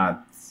am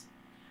not,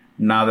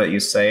 now that you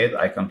say it,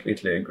 I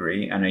completely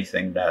agree. And I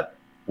think that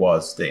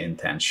was the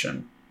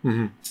intention.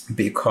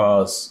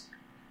 Because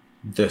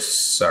the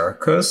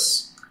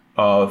circus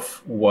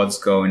of what's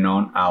going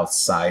on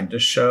outside the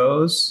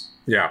shows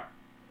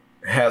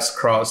has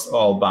crossed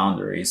all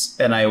boundaries.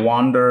 And I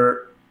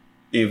wonder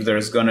if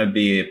there's going to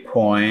be a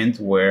point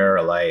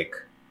where like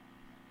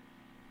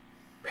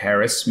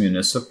Paris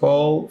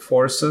municipal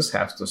forces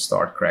have to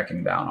start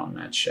cracking down on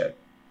that shit.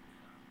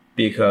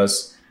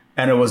 Because,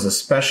 and it was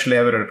especially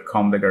evident at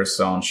Comme des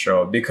Garçons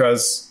show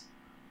because,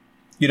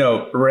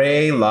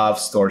 Ray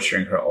loves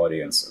torturing her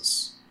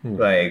audiences.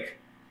 Like,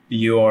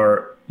 we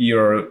were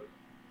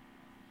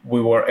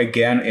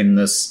again in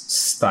this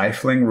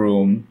stifling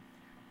room,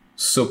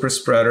 super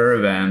spreader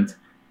event,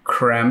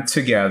 cramped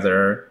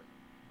together,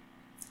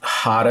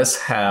 hot as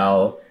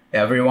hell.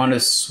 Everyone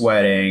is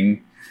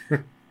sweating.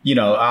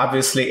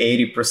 Obviously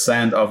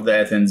 80% of the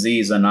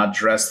attendees are not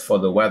dressed for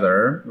the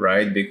weather,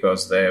 right?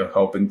 Because they're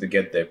hoping to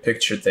get their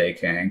picture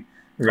taken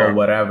or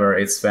whatever.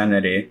 It's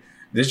vanity.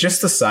 There's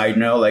just a side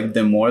note, like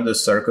the more the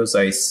circus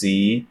I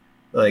see,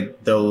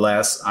 like the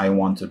less I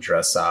want to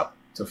dress up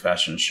to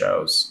fashion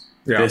shows.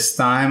 This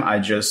time I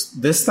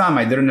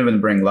didn't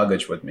even bring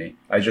luggage with me.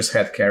 I just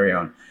had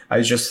carry-on.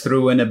 I just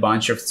threw in a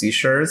bunch of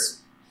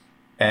t-shirts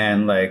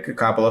and like a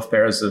couple of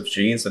pairs of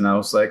jeans, and I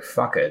was like,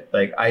 fuck it.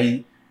 Like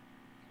I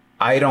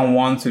don't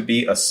want to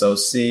be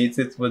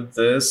associated with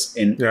this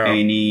in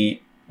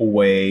any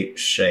way,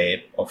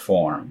 shape, or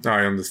form.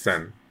 I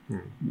understand.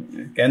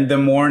 And the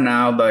more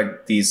now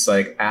like these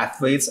like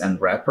athletes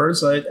and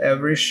rappers are at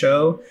every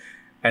show,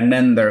 and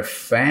then their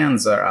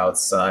fans are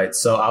outside.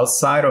 So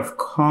outside of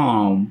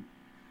Comme,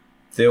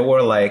 there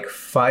were like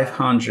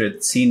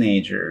 500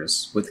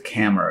 teenagers with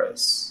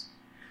cameras.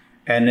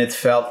 And it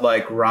felt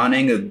like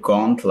running a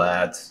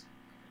gauntlet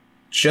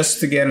just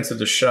to get into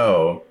the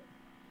show.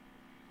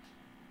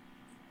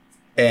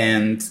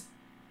 And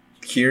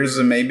here's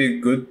a maybe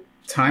good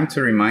time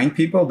to remind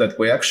people that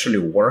we're actually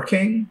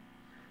working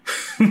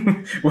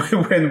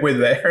when we're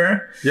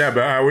there. Yeah,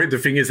 but the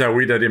thing is, are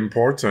we that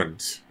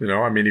important? You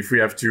know, I mean, if we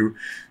have to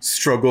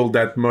struggle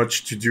that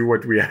much to do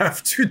what we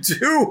have to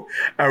do,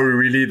 are we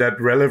really that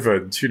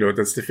relevant? You know,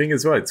 that's the thing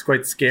as well. It's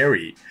quite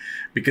scary,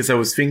 because I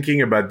was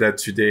thinking about that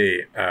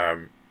today.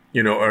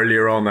 You know,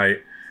 earlier on, I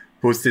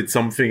posted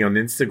something on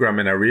Instagram,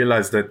 and I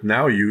realized that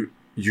now you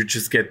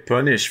just get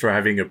punished for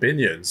having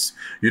opinions.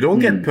 You don't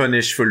get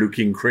punished for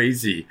looking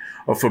crazy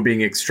or for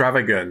being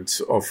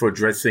extravagant or for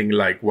dressing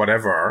like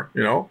whatever,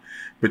 you know,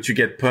 but you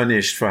get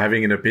punished for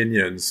having an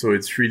opinion. So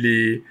it's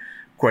really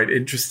quite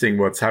interesting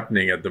what's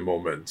happening at the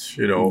moment.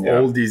 You know,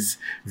 all these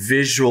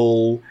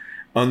visual,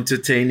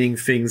 entertaining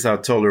things are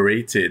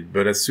tolerated,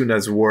 but as soon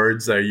as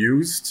words are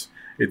used,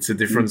 it's a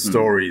different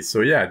story. So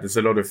yeah, there's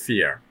a lot of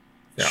fear.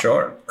 Yeah.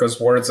 Sure, because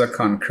words are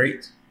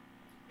concrete,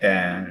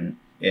 and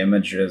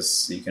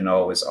images, you can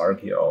always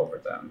argue over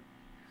them.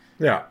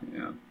 Yeah.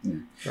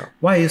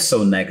 Why are you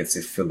so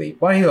negative, Philippe?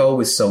 Why are you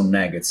always so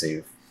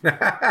negative? No,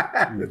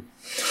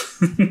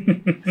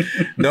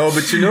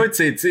 but you know,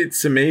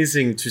 it's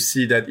amazing to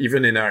see that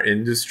even in our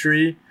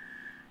industry,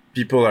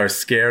 people are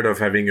scared of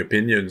having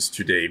opinions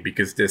today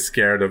because they're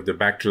scared of the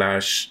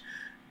backlash.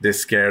 They're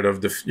scared of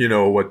the, you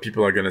know, what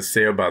people are going to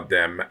say about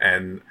them.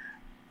 And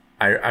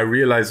I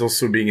realized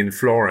also being in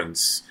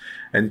Florence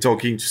and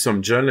talking to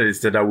some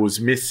journalists that I was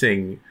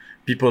missing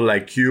people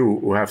like you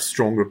who have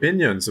strong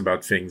opinions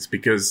about things,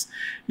 because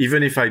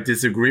even if I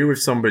disagree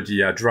with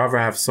somebody, I'd rather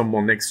have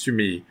someone next to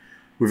me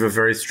with a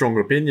very strong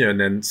opinion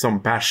and some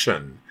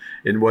passion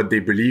in what they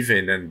believe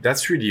in. And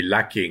that's really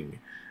lacking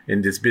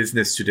in this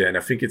business today. And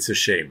I think it's a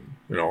shame,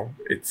 you know,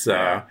 it's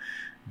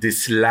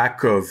this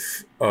lack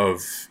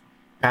of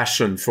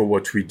passion for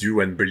what we do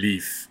and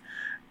belief,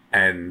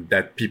 and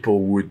that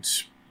people would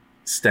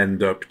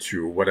stand up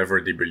to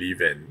whatever they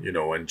believe in, you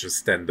know, and just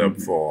stand up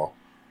for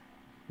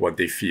what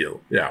they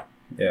feel. Yeah.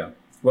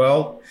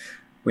 Well,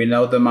 we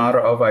know the motto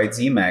of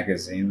ID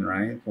magazine,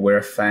 right?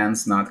 We're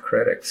fans, not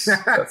critics.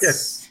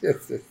 Yes.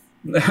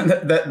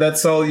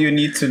 That's all you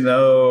need to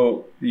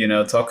know. You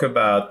know, talk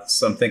about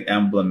something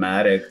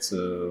emblematic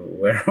to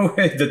where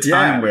the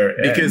time we're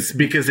in.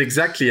 Because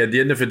exactly at the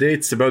end of the day,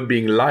 it's about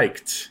being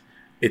liked.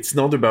 It's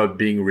not about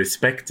being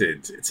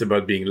respected. It's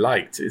about being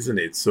liked, isn't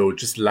it? So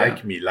just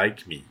like me.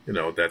 You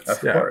know, that's of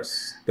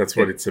course. That's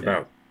what it's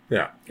about.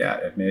 Yeah.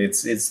 I mean,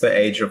 it's the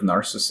age of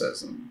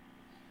narcissism.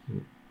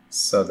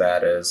 So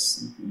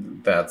that's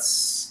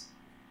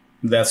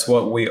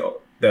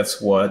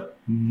what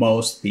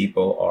most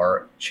people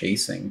are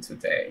chasing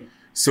today.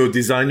 So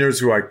designers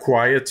who are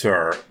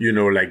quieter, you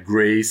know, like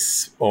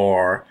Grace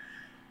or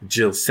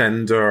Jill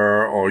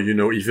Sander, or, you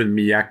know, even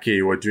Miyake,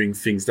 who are doing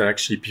things that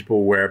actually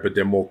people wear, but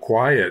they're more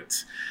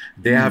quiet,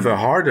 they have a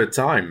harder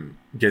time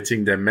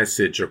getting their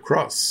message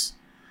across.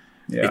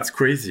 Yeah. It's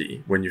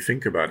crazy when you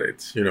think about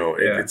it. You know,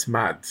 it's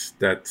mad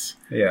that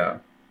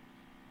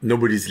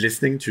nobody's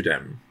listening to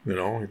them. You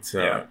know, it's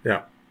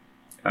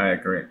I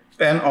agree.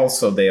 And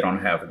also, they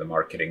don't have the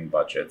marketing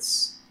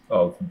budgets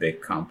of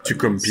big companies to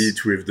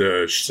compete with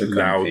the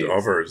loud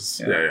others.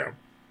 Yeah.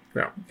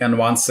 And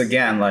once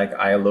again, like,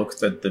 I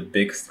looked at the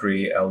big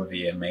 3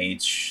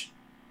 LVMH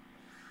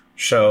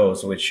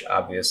shows, which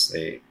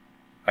obviously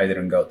I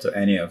didn't go to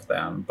any of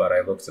them, but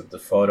I looked at the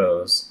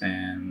photos,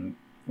 and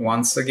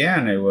once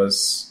again, it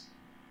was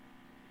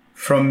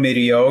from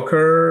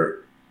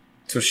mediocre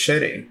to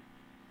shitty.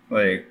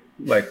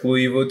 Like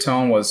Louis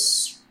Vuitton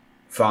was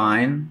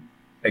fine.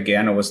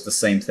 Again, it was the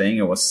same thing.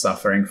 It was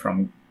suffering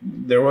from,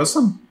 there was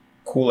some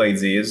cool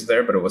ideas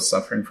there, but it was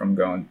suffering from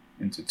going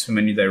into too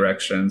many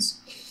directions.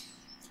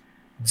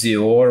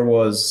 Dior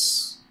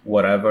was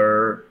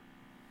whatever.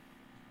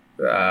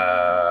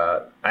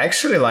 I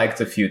actually liked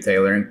a few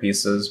tailoring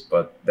pieces,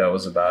 but that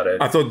was about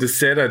it. I thought the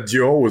set at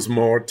Dior was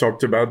more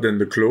talked about than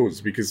the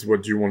clothes, because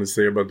what do you want to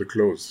say about the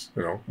clothes?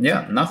 You know?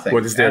 Yeah, nothing.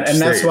 What is there and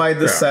that's why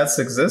the sets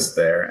exist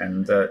there.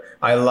 And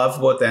I love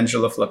what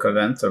Angela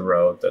Flacaventa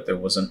wrote, that there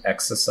was an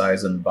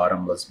exercise in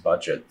bottomless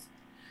budget.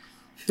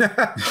 And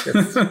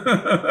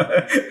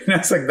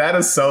it's like, that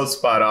is so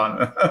spot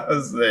on. I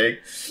was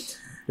like,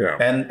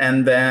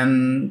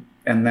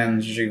 and then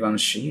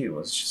Givenchy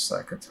was just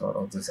like a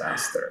total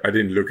disaster. I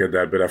didn't look at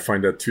that, but I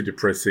find that too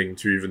depressing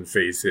to even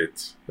face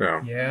it.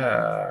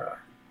 Yeah.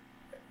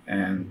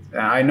 And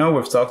I know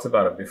we've talked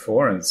about it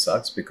before, and it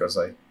sucks because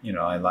I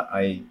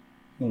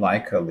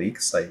like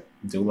Alix. I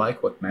do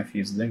like what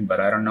Matthew's doing, but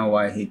I don't know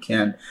why he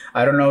can't.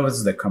 I don't know if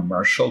it's the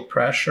commercial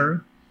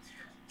pressure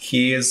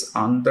he is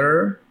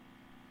under,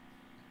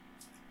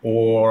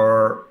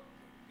 or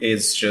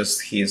it's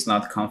just he's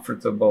not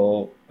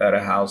comfortable at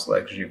a house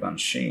like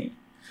Givenchy.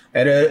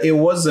 And it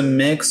was a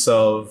mix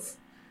of,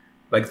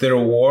 like, there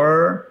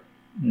were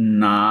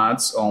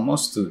nods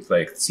almost to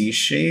like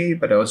Tisci,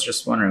 but I was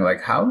just wondering,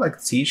 like, how like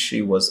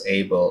Tisci was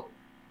able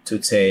to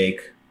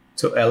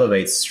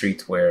elevate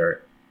streetwear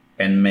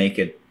and make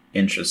it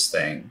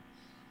interesting.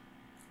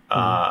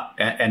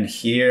 And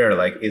here,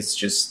 like, it's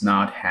just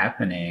not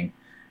happening.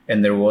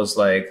 And there was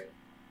like,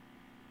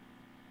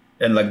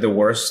 and like the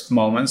worst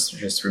moments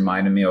just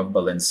reminded me of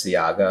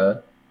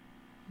Balenciaga.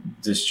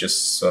 This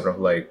just sort of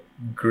like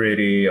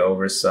gritty,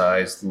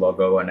 oversized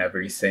logo and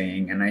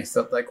everything. And I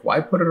thought, like, why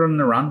put it on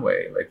the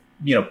runway? Like,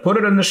 put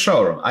it in the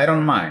showroom. I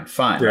don't mind.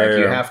 Fine. Yeah, like,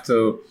 you yeah. have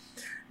to,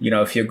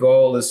 if your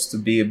goal is to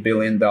be $1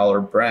 billion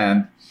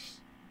brand,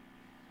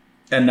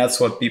 and that's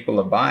what people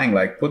are buying,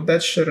 like, put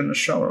that shit in the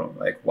showroom.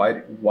 Like,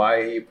 why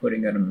are you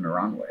putting it in the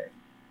runway?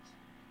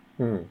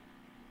 Hmm.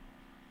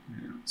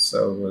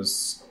 So it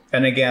was,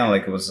 and again,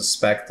 like, it was a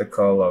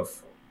spectacle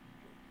of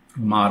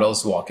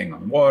models walking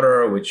on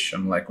water, which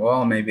I'm like,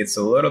 well, maybe it's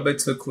a little bit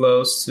too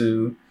close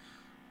to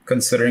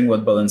considering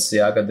what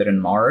Balenciaga did in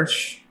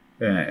March,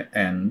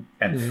 and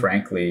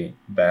frankly,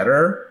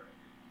 better.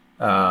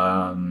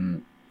 But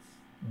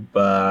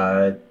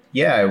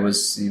yeah, it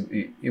was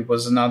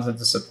another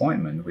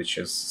disappointment, which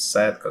is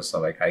sad because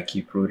like I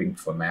keep rooting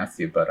for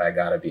Matthew, but I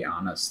gotta be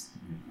honest,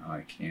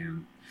 I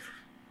can't.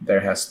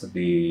 There has to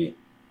be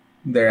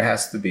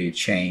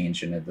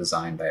change in the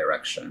design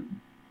direction.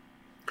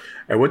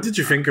 And what did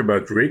you think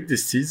about Rick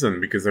this season?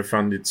 Because I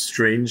found it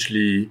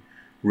strangely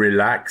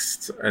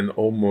relaxed and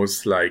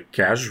almost like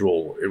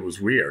casual. It was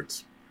weird.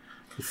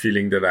 The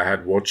feeling that I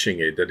had watching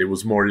it, that it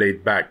was more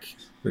laid back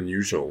than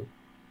usual.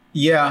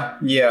 Yeah,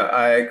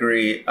 I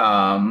agree.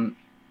 And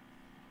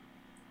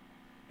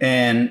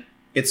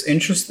it's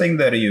interesting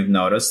that you've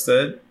noticed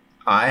it.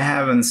 I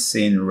haven't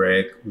seen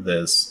Rick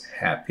this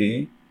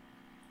happy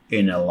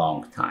in a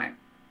long time.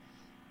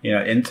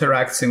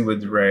 Interacting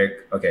with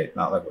Rick, okay,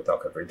 not like we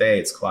talk every day,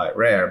 it's quite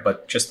rare,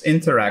 but just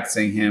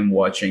interacting him,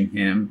 watching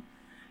him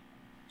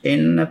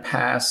in the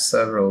past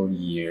several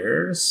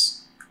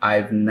years,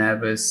 I've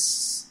never,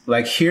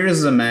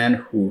 here's a man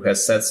who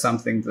has said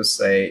something to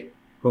say,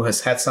 who has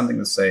had something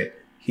to say,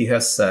 he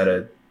has said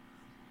it,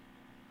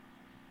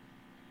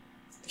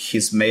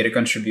 he's made a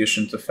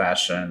contribution to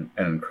fashion,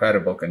 an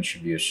incredible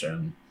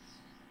contribution.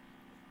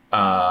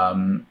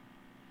 And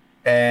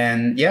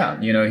yeah,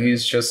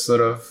 he's just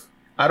sort of,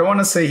 I don't want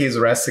to say he's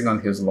resting on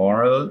his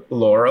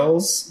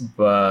laurels,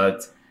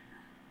 but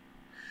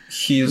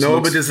he's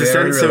but there's a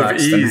sense of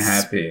ease.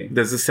 Happy.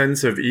 There's a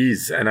sense of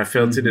ease, and I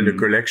felt it in the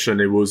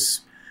collection. It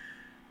was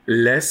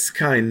less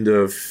kind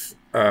of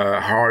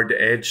hard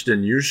edged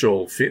than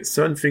usual.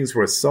 Certain things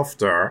were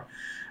softer,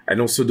 and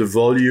also the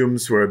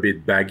volumes were a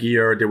bit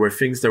baggier. There were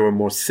things that were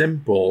more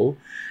simple.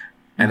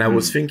 And I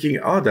was thinking,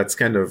 that's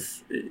kind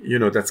of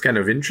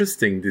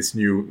interesting, this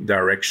new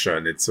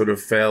direction. It sort of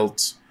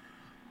felt,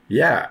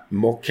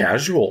 more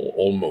casual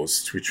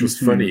almost, which was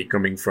funny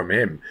coming from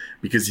him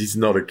because he's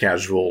not a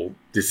casual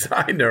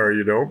designer,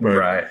 But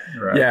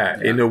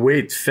right. In a way,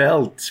 it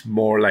felt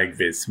more like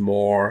this,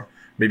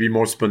 maybe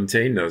more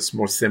spontaneous,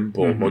 more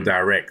simple, more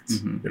direct,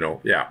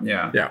 Yeah.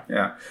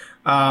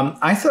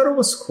 I thought it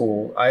was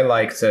cool. I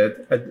liked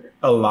it.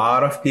 A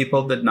lot of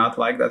people did not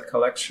like that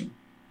collection.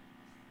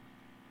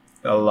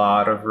 A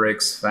lot of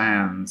Rick's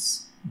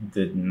fans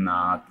did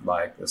not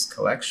like this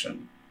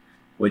collection,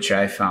 which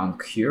I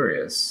found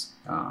curious.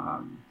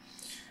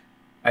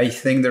 I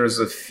think there's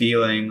a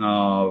feeling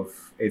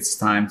of it's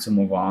time to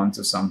move on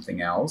to something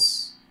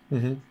else.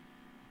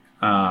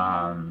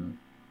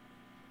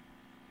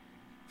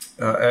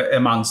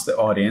 Amongst the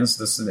audience,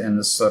 this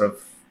sort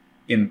of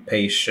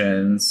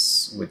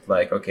impatience with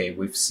like, okay,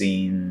 we've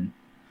seen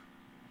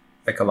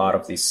like a lot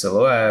of these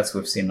silhouettes,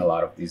 we've seen a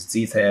lot of these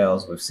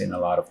details, we've seen a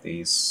lot of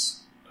these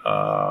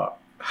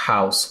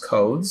house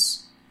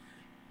codes,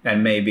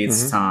 and maybe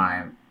it's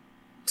time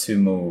to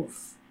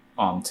move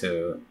on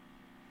to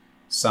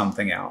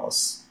something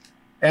else.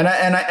 And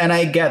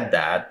I get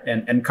that.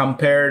 And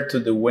compared to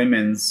the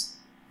women's,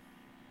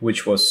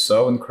 which was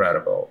so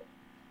incredible,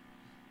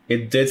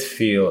 it did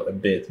feel a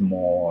bit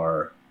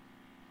more.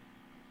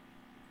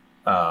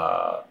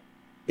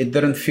 It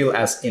didn't feel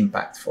as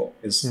impactful.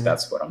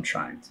 That's what I'm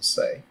trying to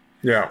say.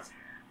 Yeah.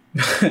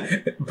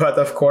 But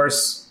of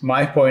course,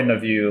 my point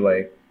of view,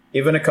 like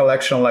even a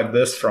collection like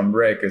this from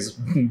Rick is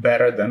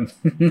better than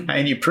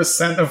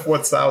 90% of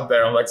what's out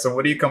there. I'm like, so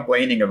what are you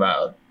complaining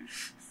about?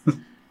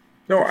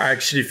 No, I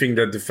actually think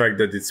that the fact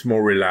that it's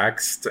more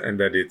relaxed and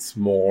that it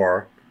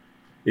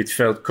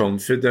felt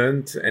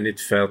confident and it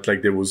felt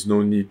like there was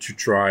no need to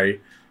try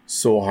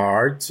so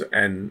hard.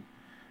 And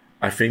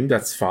I think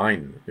that's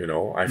fine.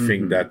 I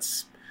think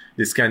that's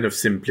this kind of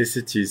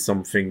simplicity is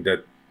something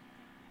that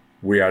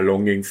we are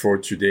longing for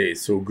today.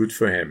 So good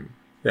for him.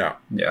 Yeah.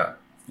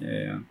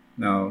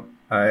 No,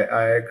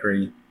 I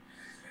agree.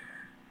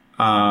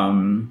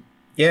 And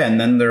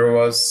then there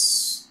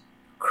was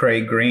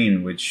Craig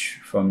Green, which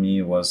for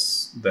me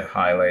was the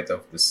highlight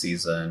of the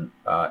season.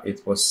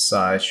 It was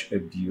such a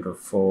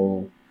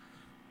beautiful,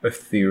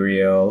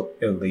 ethereal,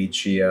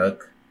 elegiac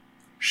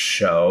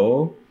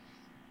show.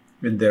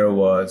 There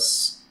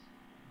was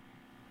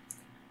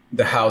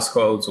the house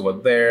codes were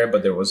there,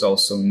 but there was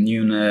also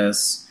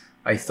newness.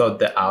 I thought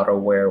the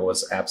outerwear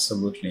was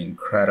absolutely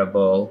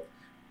incredible.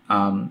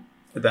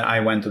 Then I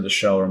went to the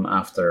showroom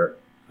after,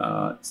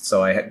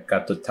 so I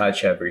got to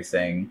touch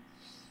everything.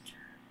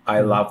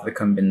 I love the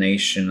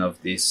combination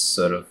of these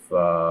sort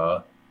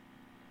of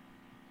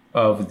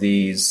of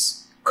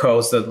these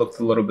coats that looked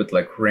a little bit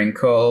like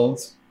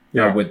wrinkled,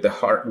 with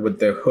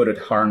the hooded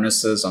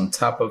harnesses on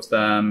top of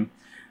them.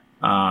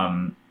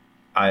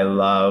 I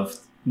loved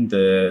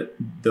the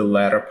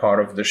latter part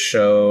of the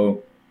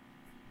show,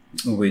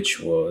 which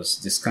was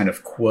this kind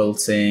of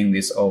quilting,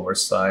 this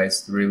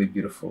oversized, really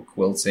beautiful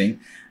quilting.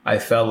 I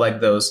felt like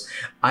those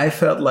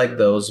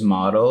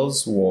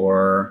models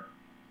were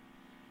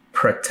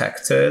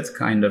protected,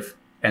 kind of,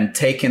 and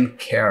taken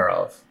care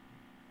of.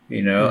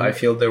 I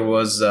feel there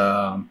was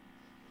a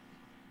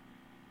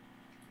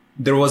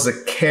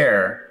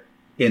care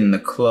in the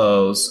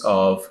clothes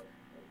of,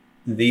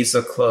 these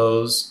are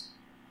clothes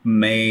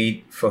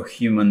made for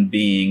human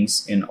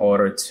beings in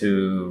order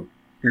to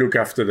look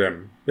after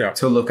them. Yeah.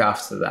 To look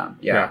after them.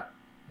 Yeah.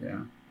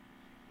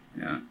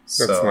 That's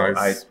so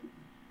nice.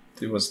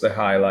 It was the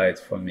highlight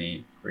for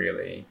me,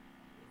 really.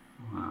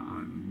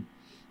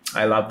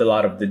 I loved a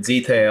lot of the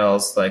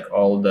details, like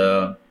all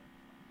the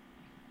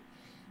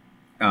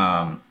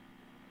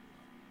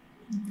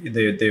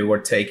they were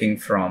taking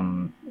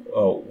from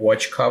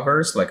watch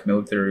covers, like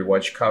military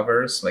watch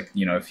covers, like,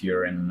 if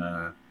you're in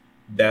a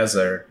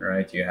desert,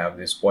 right, you have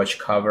this watch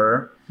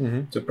cover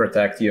to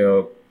protect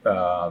your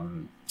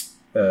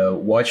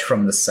watch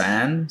from the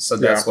sand. So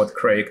that's what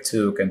Craig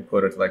took and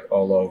put it like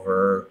all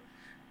over.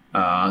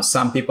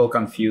 Some people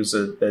confuse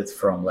it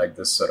from like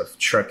this sort of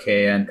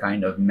Trachean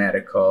kind of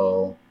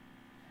medical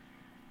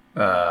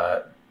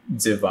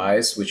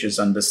device, which is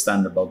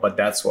understandable, but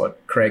that's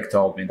what Craig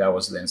told me. That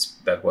was the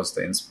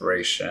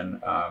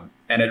inspiration,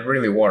 and it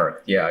really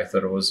worked. Yeah, I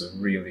thought it was a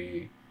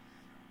really,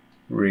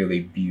 really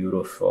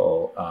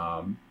beautiful,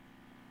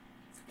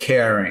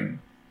 caring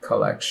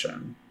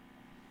collection.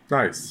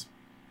 Nice.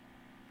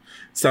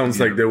 Sounds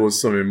like there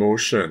was some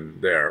emotion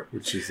there,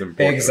 which is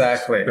important.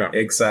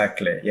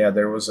 Exactly. Yeah,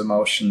 there was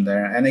emotion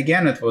there. And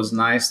again, it was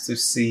nice to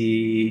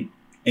see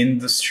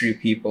industry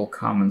people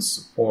come and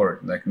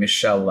support. Like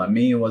Michel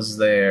Lamy was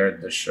there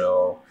at the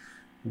show.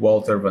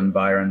 Walter van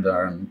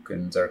Beirendonck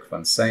and Dirk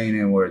van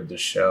Seyne were at the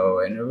show.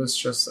 And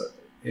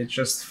it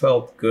just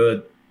felt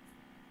good.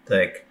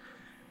 Like,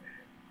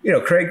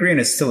 Craig Green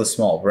is still a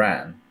small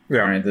brand. Yeah.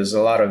 Right? There's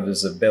a lot of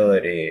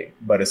visibility,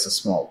 but it's a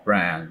small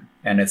brand.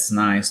 And it's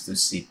nice to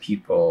see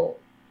people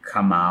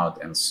come out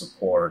and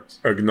support.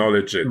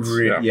 Acknowledge it.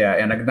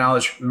 And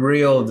acknowledge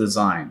real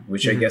design,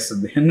 which I guess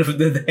at the end of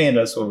the day,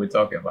 that's what we're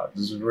talking about.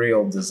 There's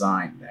real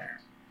design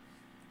there.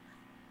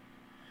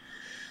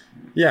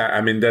 Yeah, I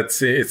mean,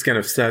 it's kind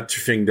of sad to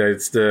think that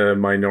it's the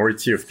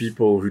minority of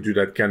people who do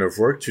that kind of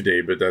work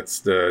today, but that's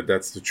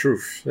the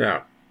truth.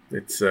 Yeah,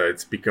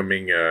 it's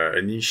becoming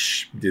a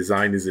niche.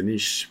 Design is a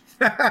niche.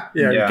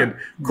 You can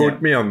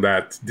quote me on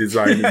that.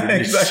 Design is a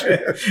niche.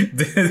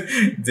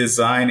 Exactly.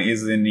 Design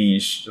is a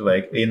niche,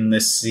 like in the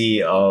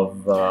sea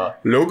of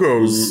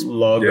logos.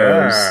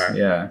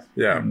 Yeah.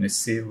 In the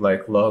sea of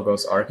like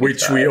logos, archetypes.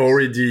 Which we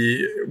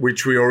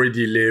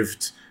already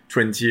lived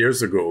 20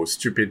 years ago.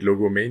 Stupid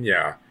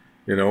logomania.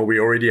 We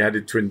already had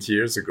it 20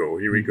 years ago.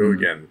 Here we go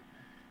again.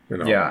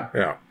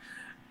 Yeah.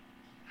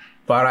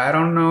 But I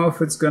don't know if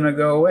it's going to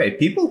go away.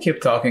 People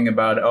keep talking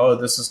about,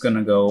 this is going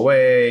to go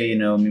away.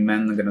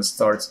 Men are going to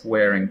start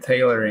wearing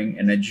tailoring.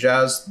 And I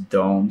just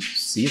don't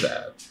see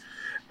that.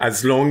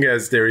 As long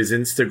as there is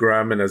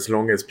Instagram and as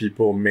long as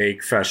people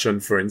make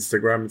fashion for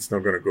Instagram, it's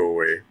not going to go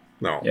away.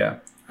 No. Yeah,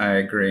 I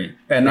agree.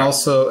 And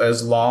also,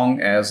 as long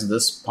as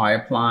this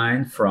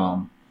pipeline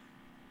from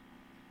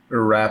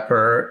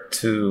rapper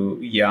to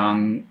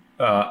young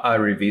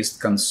arrivist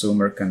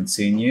consumer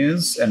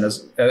continues, and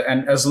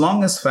as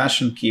long as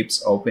fashion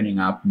keeps opening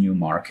up new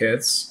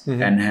markets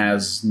and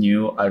has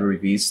new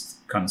arrivist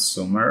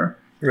consumer,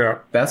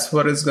 that's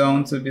what it's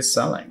going to be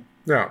selling.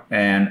 Yeah,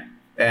 and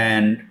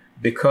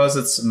because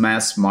it's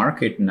mass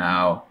market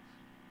now,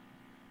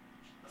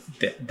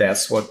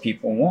 that's what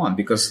people want.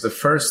 Because the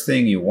first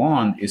thing you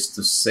want is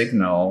to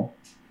signal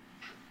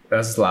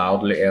as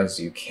loudly as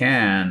you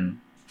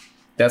can.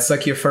 That's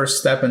like your first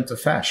step into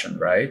fashion,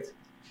 right?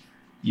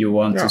 You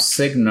want to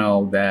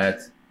signal that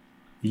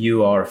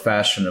you are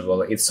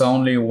fashionable. It's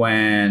only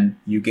when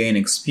you gain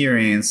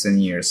experience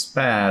and years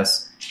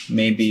pass,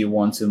 maybe you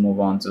want to move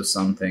on to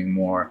something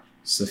more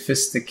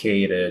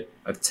sophisticated,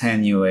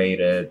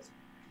 attenuated,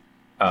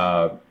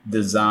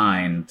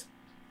 designed.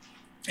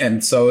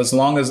 And so as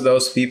long as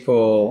those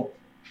people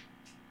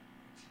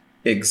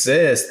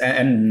exist,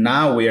 and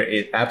now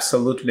we're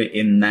absolutely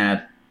in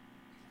that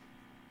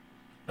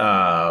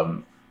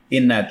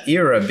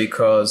era,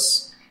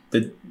 because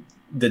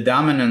the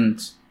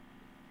dominant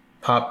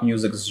pop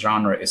music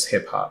genre is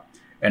hip hop,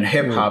 and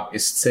hip hop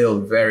is still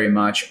very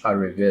much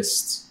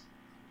arrivist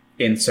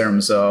in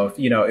terms of,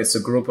 it's a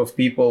group of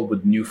people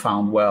with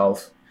newfound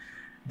wealth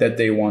that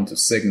they want to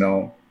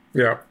signal.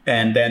 Yeah.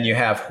 And then you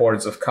have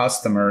hordes of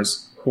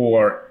customers who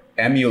are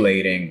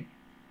emulating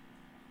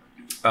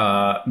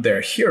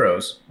their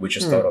heroes, which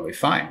is totally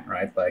fine,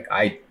 right? Like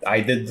I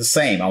did the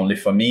same, only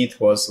for me it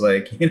was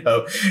like,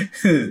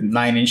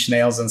 9 Inch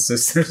Nails and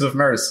Sisters of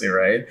Mercy,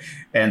 right?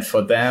 And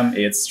for them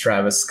it's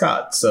Travis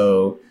Scott.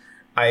 So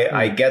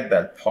I get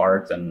that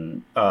part,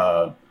 and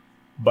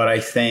But I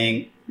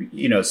think,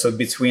 so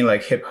between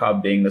like hip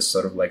hop being this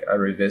sort of like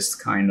arrivist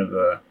kind of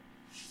a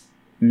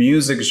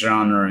music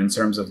genre in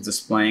terms of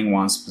displaying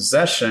one's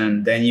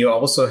possession, then you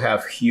also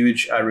have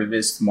huge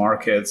arrivist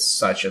markets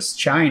such as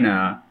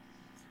China.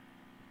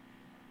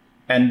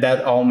 And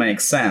that all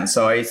makes sense.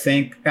 So I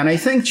think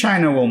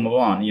China will move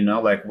on,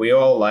 like we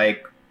all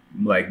like,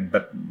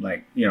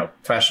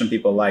 fashion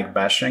people like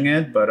bashing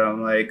it, but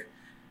I'm like,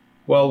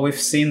 well, we've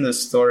seen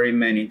this story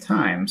many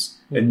times.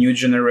 A new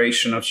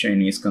generation of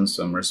Chinese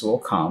consumers will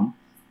come,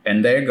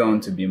 and they're going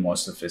to be more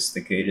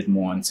sophisticated,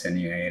 more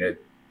attenuated.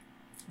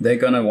 They're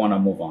going to want to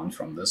move on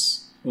from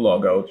this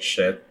logo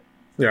shit.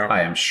 Yeah.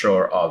 I am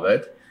sure of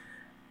it.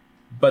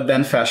 But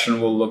then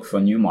fashion will look for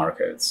new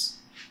markets.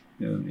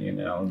 I don't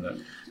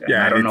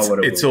know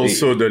what it's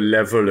also the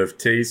level of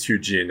taste,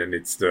 Eugene, and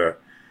it's the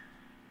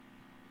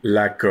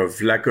lack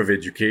of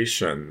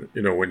education,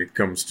 when it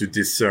comes to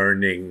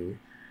discerning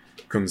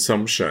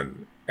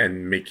consumption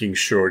and making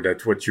sure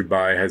that what you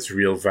buy has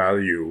real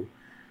value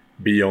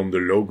beyond the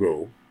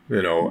logo,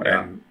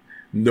 and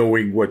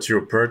knowing what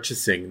you're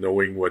purchasing,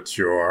 knowing what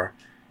you're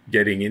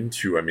getting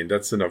into. I mean,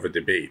 that's another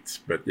debate,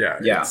 but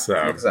it's,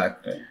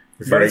 exactly.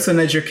 But it's an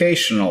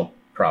educational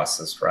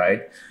process,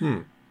 right?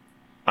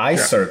 I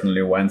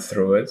certainly went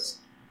through it,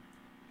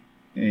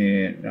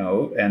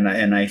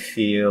 and I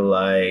feel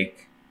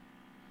like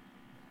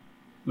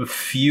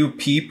few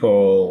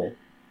people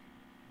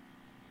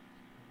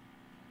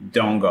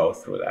don't go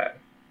through that.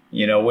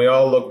 We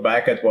all look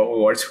back at what we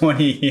were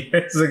 20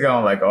 years ago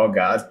and like, oh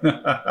God,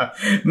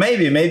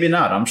 maybe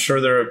not. I'm sure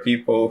there are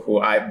people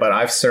but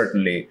I've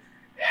certainly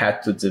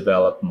had to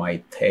develop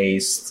my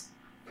taste,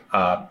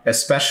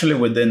 especially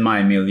within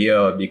my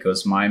milieu,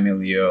 because my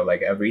milieu,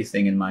 like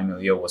everything in my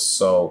milieu was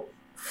so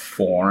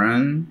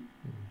foreign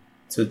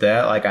to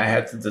that. Like I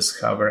had to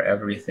discover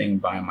everything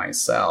by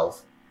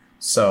myself.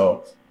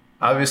 So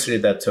obviously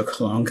that took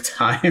a long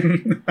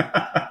time.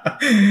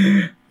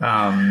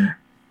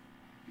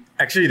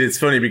 Actually, it's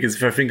funny because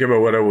if I think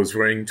about what I was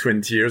wearing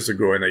 20 years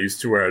ago, and I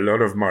used to wear a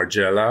lot of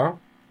Margiela,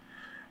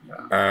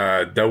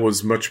 that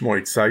was much more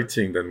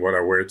exciting than what I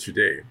wear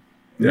today.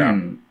 Yeah.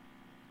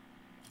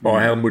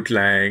 Or Helmut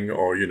Lang,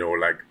 or,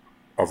 like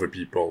other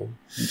people.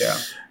 Yeah.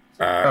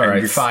 All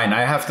right, fine.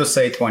 I have to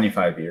say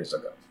 25 years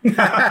ago. We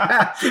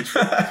have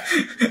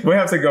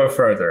to go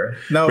further.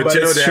 No, but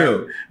it's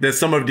true. There's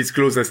some of these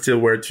clothes I still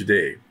wear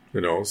today,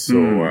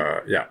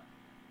 so yeah.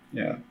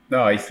 Yeah.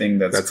 No, I think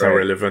that's great. How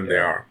relevant they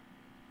are.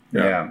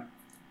 Yeah.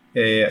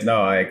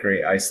 No, I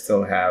agree. I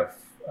still have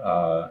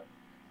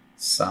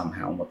some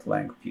Helmut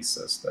Lang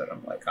pieces that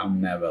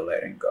I'm never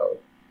letting go.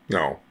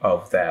 No.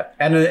 Of that,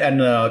 and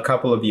a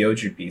couple of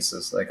Yoji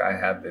pieces. Like I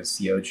had this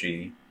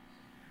Yoji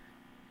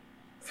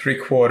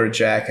 3/4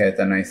 jacket,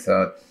 and I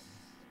thought,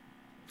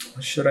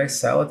 should I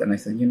sell it? And I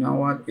said, you know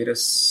what? It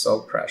is so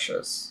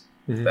precious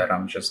that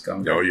I'm just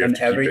going to. You have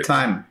to every keep it.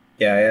 time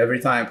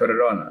I put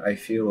it on, I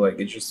feel like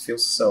it just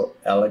feels so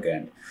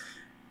elegant.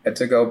 And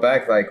to go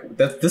back, like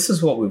this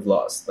is what we've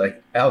lost.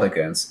 Like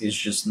elegance is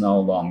just no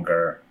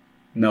longer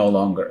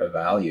a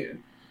value.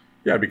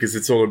 Yeah, because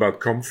it's all about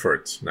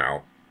comfort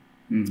now.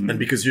 And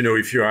because,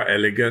 if you are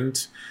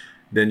elegant,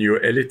 then you're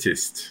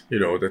elitist.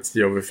 That's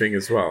the other thing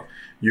as well.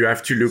 You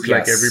have to look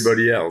like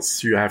everybody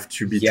else. You have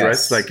to be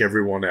dressed like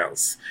everyone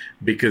else,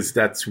 because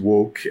that's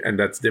woke and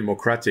that's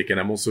democratic. And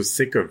I'm also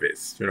sick of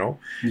this,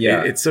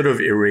 Yeah. It sort of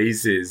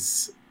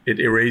erases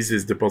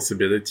the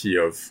possibility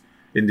of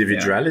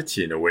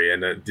individuality in a way,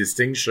 and a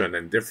distinction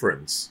and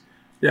difference.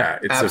 Yeah,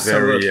 it's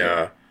Absolutely. a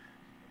very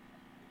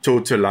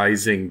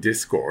totalizing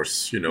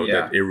discourse,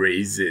 that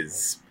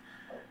erases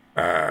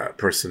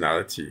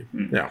personality.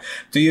 Yeah.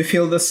 Do you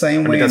feel the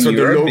same way? That's in what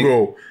the Europe?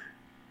 logo.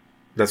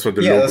 That's what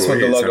the logo is. That's what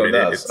the logo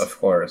does, of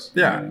course.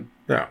 Yeah.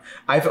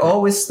 I've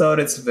always thought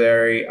it's a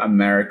very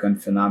American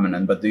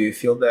phenomenon, but do you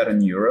feel that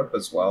in Europe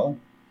as well?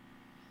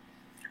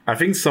 I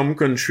think some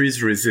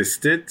countries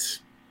resist it,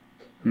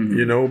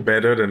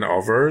 better than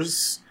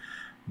others.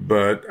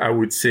 But I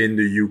would say in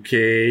the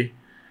UK,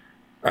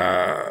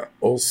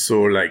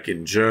 also like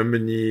in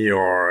Germany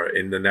or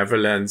in the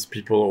Netherlands,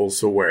 people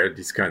also wear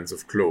these kinds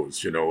of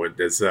clothes.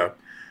 There's a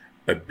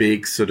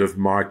big sort of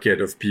market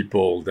of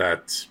people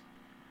that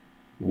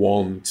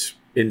want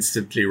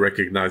instantly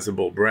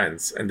recognizable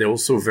brands, and they're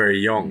also very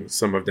young.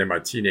 Some of them are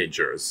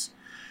teenagers.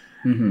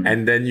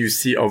 And then you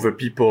see other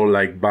people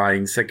like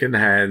buying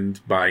secondhand,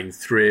 buying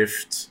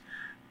thrift,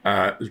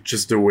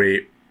 just the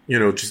way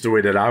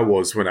that I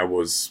was when I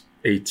was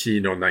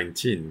 18 or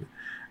 19.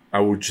 I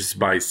would just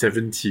buy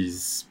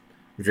 70s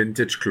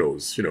vintage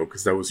clothes,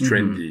 because that was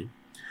trendy.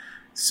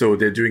 So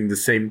they're doing the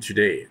same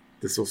today.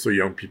 There's also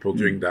young people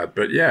doing that.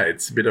 But yeah,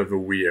 it's a bit of a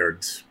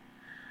weird...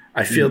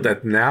 I feel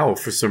that now,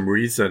 for some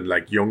reason,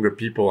 like younger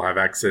people have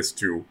access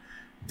to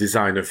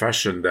designer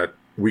fashion that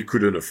we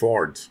couldn't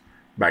afford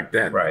back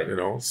then. Right.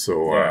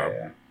 So,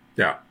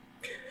 yeah.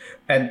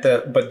 And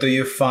but do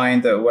you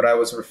find that what I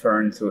was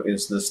referring to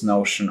is this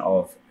notion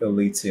of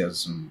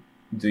elitism?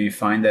 Do you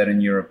find that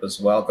in Europe as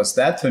well? Because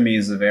that to me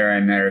is a very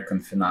American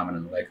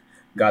phenomenon. Like,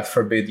 God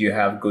forbid you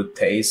have good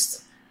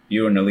taste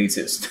you're an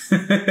elitist.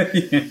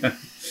 Yeah.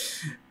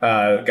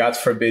 God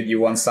forbid you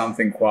want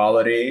something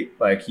quality,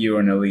 like you're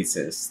an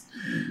elitist.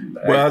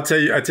 Well, I'll tell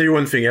you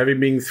one thing. Having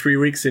been 3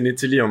 weeks in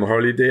Italy on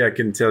holiday, I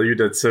can tell you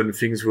that certain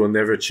things will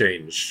never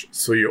change.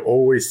 So you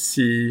always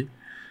see,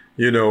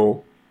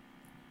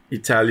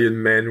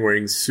 Italian men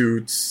wearing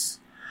suits,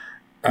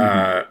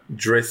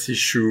 dressy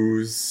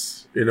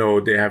shoes.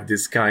 They have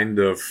this kind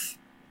of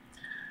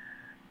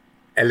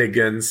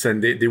elegance,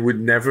 and they would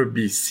never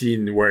be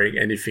seen wearing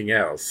anything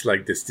else.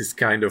 Like this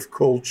kind of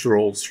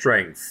cultural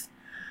strength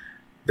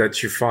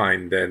that you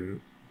find.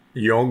 And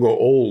young or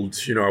old,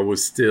 I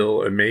was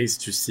still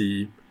amazed to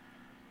see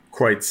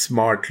quite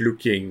smart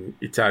looking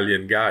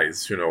Italian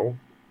guys,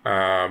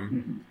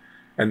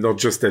 and not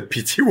just at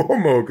PT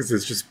Uomo, because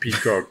it's just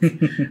peacock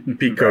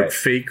right.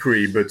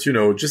 Fakery, but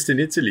just in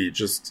Italy,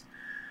 just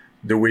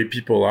the way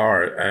people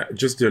are,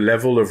 just the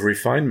level of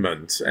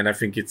refinement. And I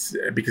think it's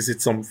because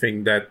it's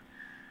something that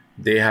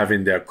they have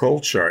in their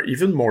culture,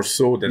 even more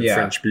so than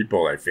French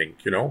people, I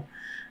think,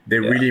 They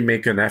really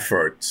make an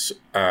effort.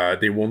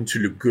 They want to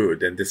look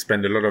good, and they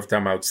spend a lot of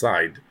time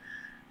outside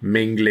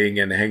mingling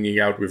and hanging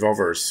out with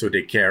others, so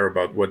they care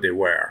about what they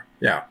wear.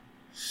 Yeah.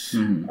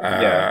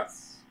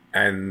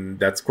 And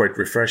that's quite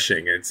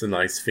refreshing. It's a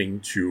nice thing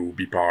to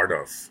be part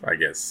of, I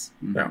guess.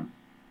 Yeah.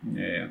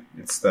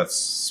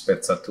 That's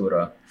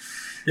spezzatura.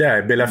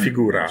 Yeah, bella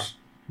figura.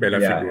 Bella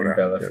figura.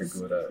 Bella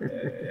figura.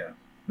 Yeah.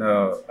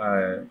 No,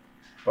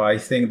 I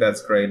think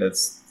that's great that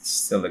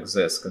still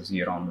exists, because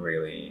you don't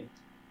really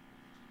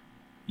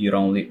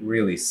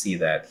see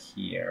that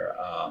here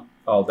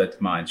all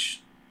that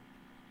much.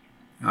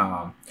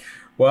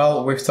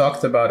 Well, we've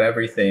talked about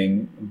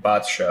everything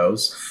but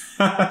shows,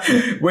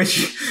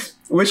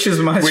 which is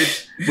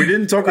much. We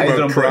didn't talk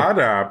about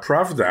Pravda. I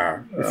forgot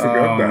that.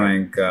 Oh my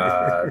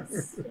God!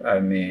 I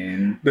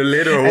mean, the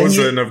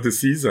Lederhosen of the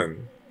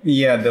season.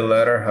 Yeah, the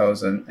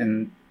Lederhosen,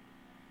 and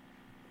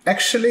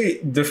actually,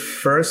 the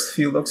first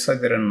few looks I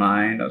didn't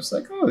mind. I was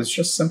like, oh, it's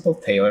just simple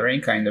tailoring.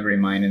 Kind of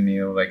reminded me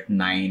of like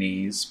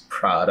 90s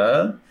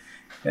Prada.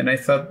 And I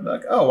thought,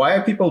 like, oh, why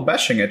are people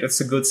bashing it?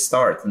 It's a good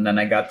start. And then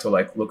I got to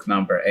like look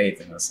number 8,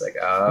 and I was like,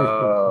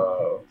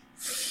 oh,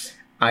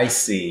 I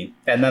see.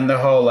 And then the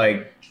whole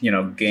like,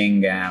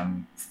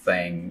 gingham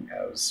thing,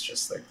 I was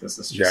just like, this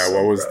is just yeah,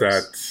 what was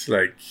gross. That?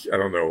 Like, I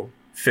don't know,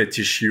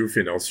 fetish youth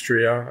in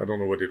Austria? I don't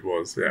know what it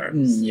was. Yeah.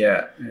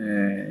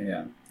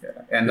 Yeah.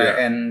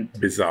 And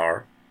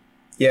bizarre.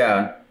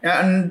 Yeah.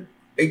 And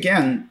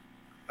again,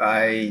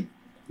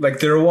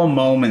 there were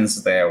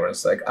moments there where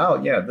it's like,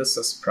 oh yeah, this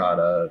is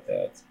Prada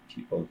that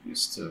people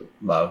used to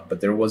love,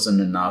 but there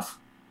wasn't enough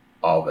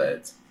of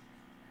it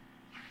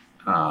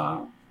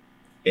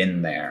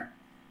in there.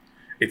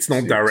 It's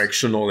not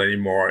directional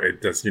anymore.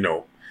 It does,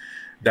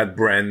 that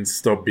brand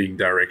stopped being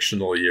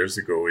directional years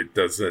ago. It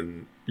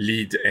doesn't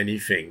lead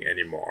anything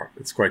anymore.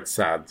 It's quite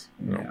sad.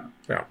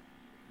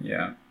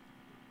 Yeah.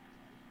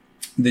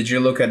 Did you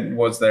look at,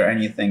 was there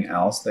anything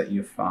else that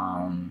you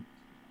found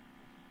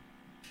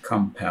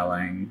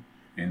compelling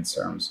in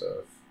terms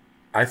of?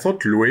 I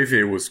thought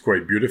Loewe was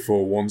quite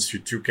beautiful once you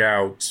took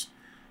out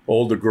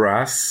all the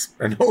grass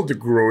and all the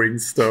growing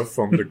stuff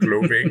on the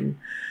clothing.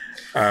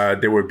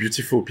 They were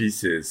beautiful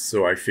pieces,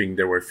 so I think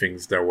there were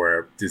things that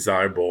were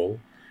desirable.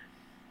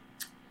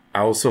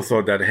 I also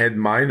thought that Ed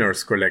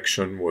Miner's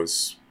collection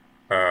was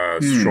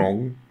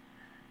strong.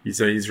 He's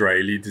an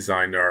Israeli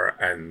designer,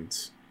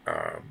 and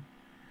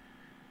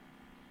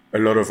a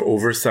lot of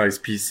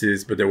oversized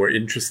pieces, but they were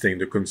interesting.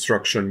 The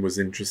construction was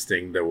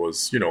interesting. There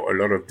was, a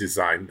lot of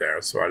design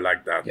there, so I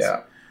like that.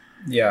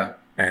 Yeah.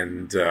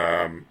 And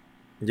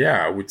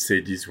I would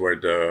say these were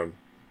the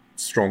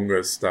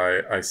strongest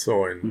I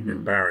saw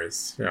in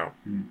Paris. Yeah.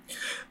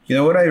 You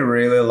know what I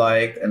really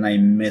liked, and I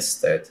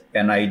missed it,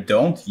 and I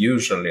don't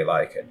usually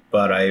like it,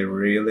 but I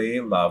really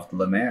loved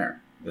Le Mer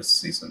this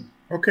season.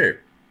 Okay.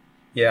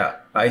 Yeah,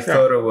 I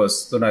thought it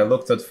was, when I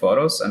looked at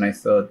photos, and I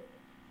thought,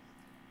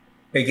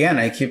 again,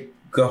 I keep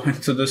going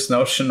to this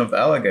notion of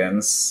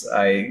elegance.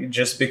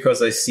 Just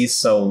because I see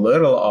so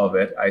little of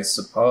it, I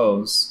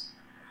suppose,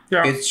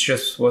 it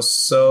just was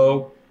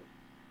so.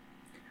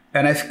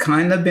 And I've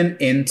kind of been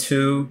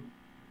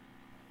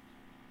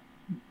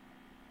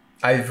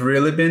I've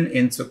really been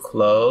into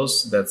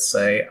clothes that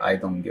say, I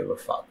don't give a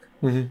fuck.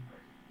 Mm-hmm.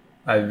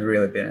 I've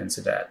really been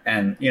into that.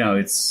 And,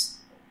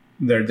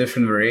 there are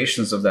different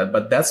variations of that,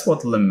 but that's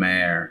what Le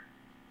Mer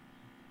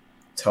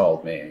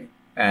told me.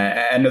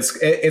 And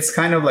it's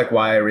kind of like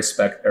why I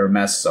respect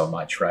Hermes so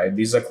much, right?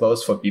 These are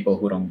clothes for people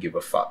who don't give a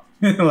fuck.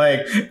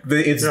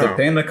 It's the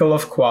pinnacle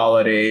of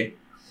quality.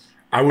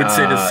 I would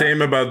say the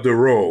same about the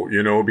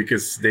Row,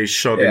 because they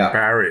shot in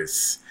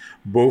Paris.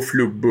 Both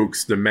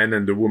lookbooks, the men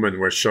and the woman,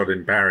 were shot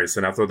in Paris,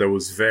 and I thought that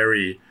was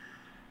very,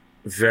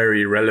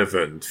 very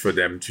relevant for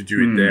them to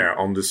do it there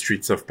on the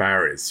streets of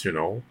Paris,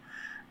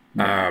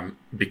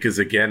 because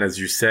again, as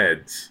you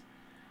said,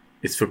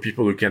 it's for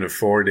people who can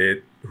afford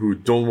it, who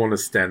don't want to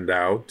stand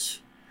out.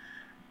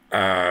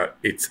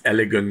 It's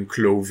elegant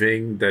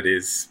clothing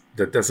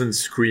that doesn't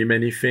scream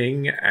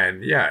anything,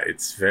 and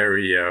it's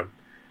very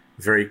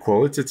very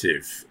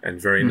qualitative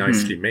and very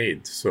nicely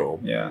made. So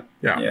Yeah.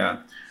 yeah. Yeah.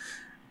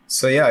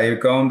 So yeah, you're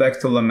going back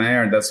to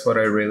Lemaire. That's what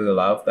I really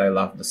loved. I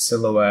love the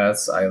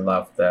silhouettes. I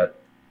love that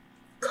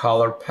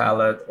color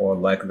palette or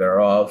lack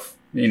thereof.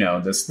 You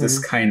know, this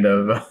kind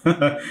of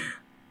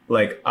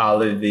like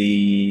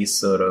olivey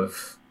sort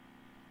of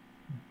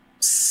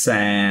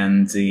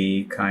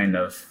sandy kind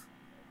of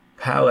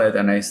palette,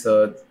 and I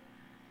thought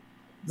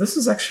this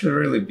is actually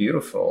really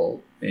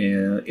beautiful.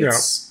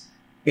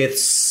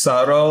 It's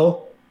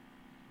subtle,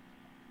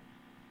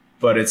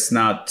 but it's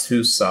not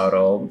too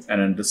subtle,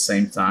 and at the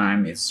same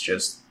time it's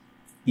just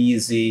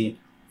easy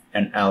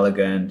and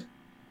elegant,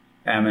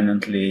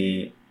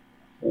 eminently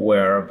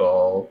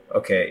wearable.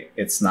 Okay,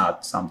 it's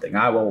not something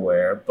I will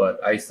wear,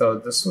 but I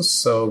thought this was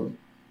so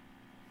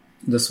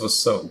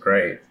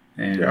great.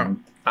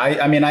 And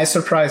I mean, I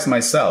surprised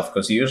myself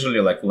because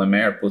usually like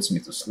Lemaire puts me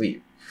to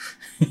sleep.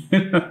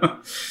 No,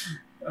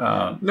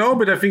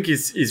 but I think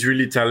he's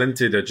really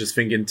talented. I just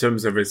think in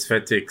terms of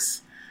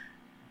aesthetics,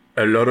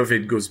 a lot of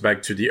it goes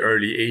back to the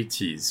early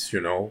 80s,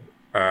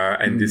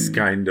 and this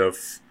kind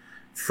of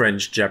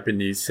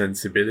French-Japanese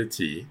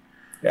sensibility.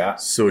 Yeah.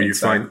 So you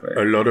find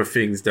a lot of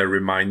things that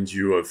remind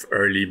you of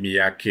early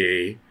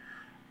Miyake,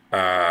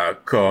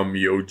 Kom,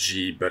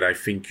 Yoji, but I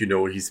think,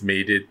 he's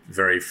made it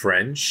very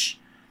French.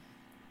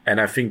 And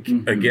I think,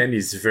 again,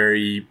 he's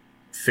very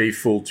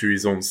faithful to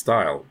his own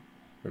style,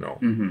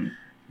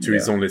 to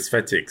his own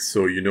aesthetics.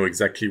 So you know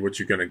exactly what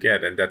you're going to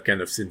get. And that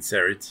kind of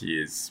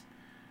sincerity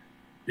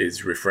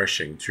is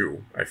refreshing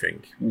too, I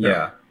think.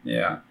 Yeah.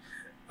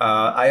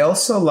 I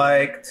also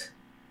liked,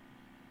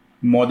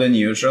 more than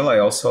usual, I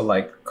also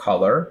liked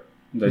Color,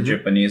 the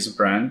Japanese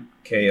brand,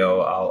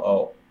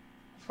 KOLOR.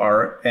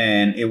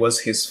 And it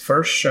was his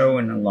first show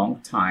in a long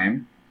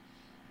time.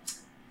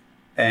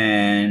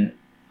 And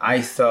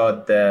I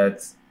thought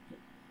that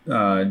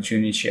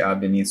Junichi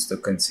Abe needs to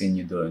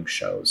continue doing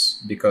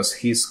shows because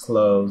his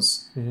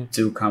clothes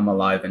do come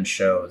alive in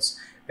shows.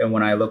 And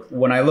when I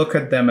look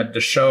at them at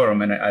the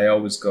showroom, and I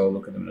always go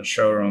look at them in the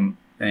showroom,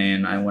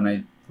 and when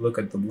I look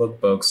at the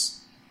lookbooks,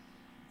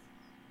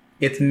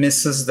 it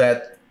misses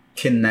that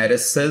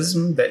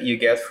kineticism that you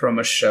get from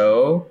a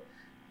show,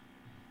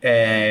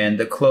 and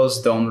the clothes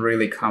don't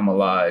really come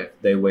alive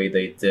the way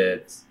they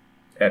did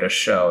at a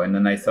show. And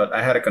then I thought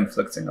I had a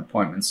conflicting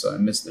appointment, so I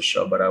missed the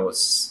show, but I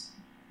was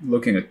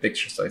looking at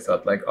pictures, so I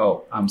thought like,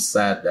 oh, I'm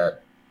sad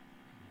that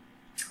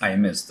I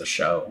missed the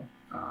show.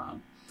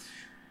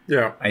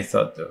 I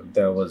thought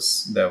that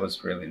was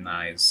really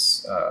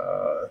nice.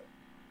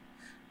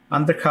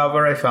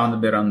 Undercover I found a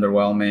bit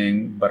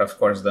underwhelming, but of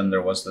course then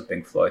there was the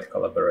Pink Floyd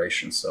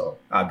collaboration, so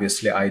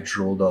obviously I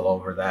drooled all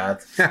over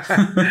that.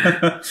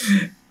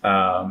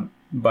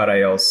 But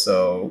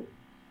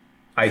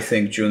I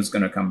think June's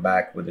going to come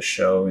back with a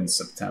show in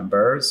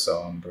September,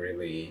 so I'm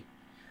really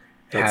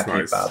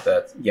happy about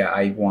that. Yeah,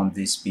 I want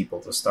these people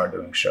to start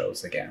doing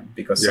shows again,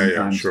 because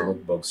sometimes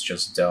lookbooks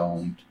just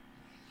don't.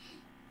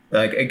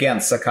 Like, again,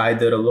 Sakai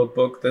did a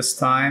lookbook this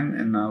time,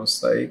 and I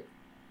was like,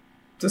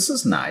 this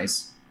is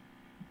nice.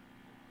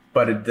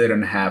 But it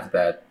didn't have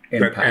that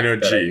impact. That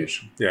energy. That I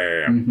usually.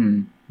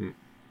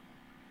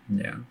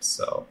 Yeah,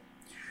 so.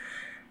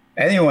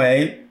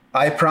 Anyway,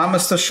 I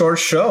promised a short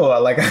show.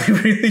 Like, I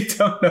really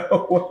don't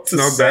know what to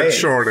say. It's not that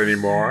short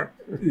anymore.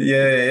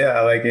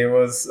 Yeah. Like, it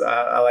was,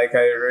 I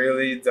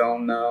really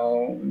don't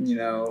know.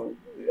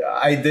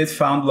 I did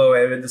find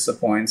Loewe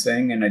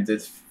disappointing, and I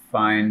did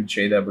find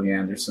J.W.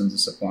 Anderson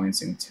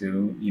disappointing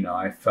too.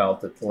 I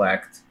felt it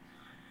lacked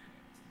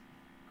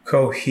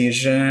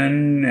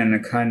cohesion and a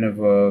kind of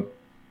a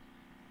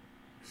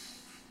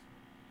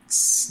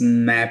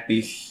snappy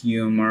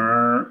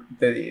humor.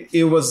 That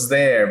it was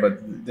there,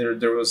 but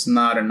there was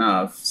not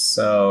enough.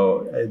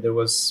 So there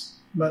was.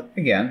 But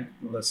again,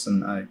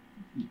 listen,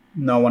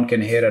 no one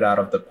can hit it out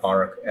of the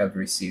park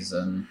every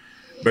season.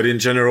 But in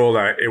general,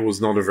 it was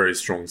not a very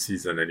strong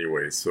season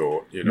anyway.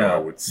 So, I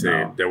would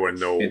say there were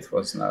no... It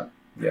was not,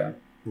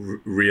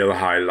 real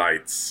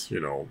highlights,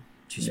 to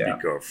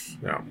speak of.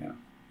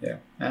 Yeah.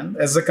 And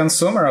as a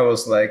consumer, I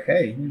was like,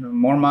 hey,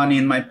 more money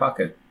in my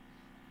pocket.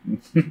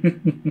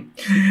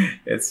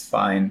 It's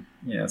fine.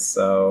 Yeah,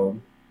 so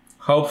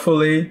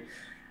hopefully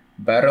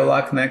better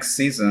luck next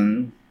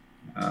season.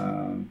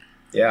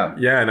 Yeah,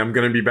 and I'm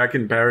going to be back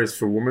in Paris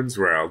for Women's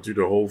Wear. I'll do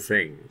the whole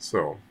thing,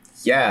 so...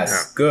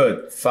 Yes,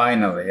 good.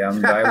 Finally, I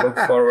look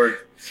forward.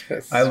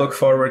 Yes. I look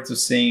forward to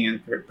seeing in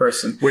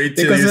person. Wait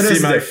till you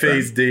see my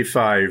face day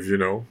 5.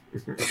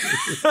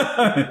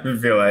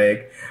 Be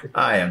like,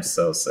 I am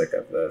so sick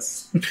of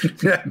this.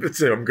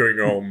 That's it. I'm going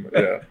home.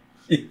 Yeah.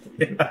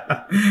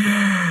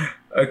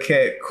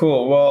 Okay.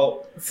 Cool.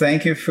 Well,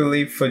 thank you,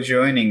 Philippe, for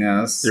joining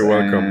us. You're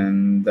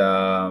welcome.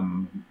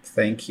 And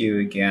thank you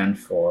again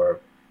for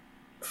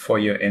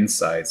your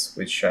insights,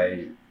 which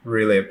I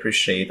really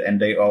appreciate, and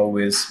they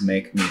always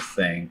make me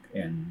think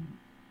in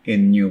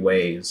new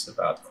ways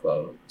about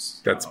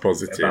clothes. That's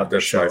positive.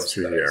 That's nice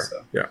to hear.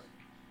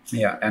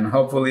 Yeah, and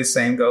hopefully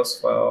same goes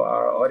for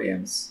our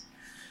audience.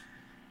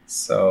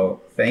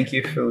 So thank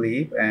you,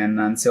 Philippe, and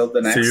until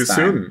the next time. See you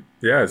soon.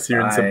 Yeah, see you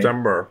in Bye.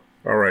 September.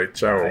 All right,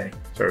 ciao. Bye.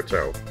 Ciao,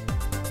 ciao.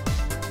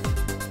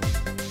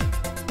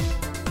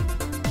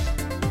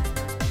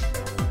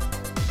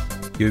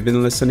 You've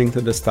been listening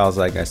to the Style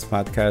Zeitgeist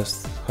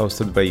podcast,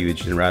 hosted by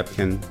Eugene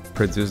Rapkin,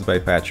 produced by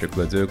Patrick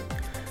Leduc.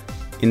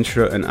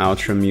 Intro and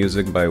outro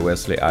music by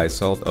Wesley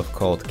Isolt of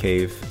Cold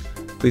Cave.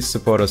 Please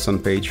support us on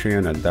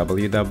Patreon at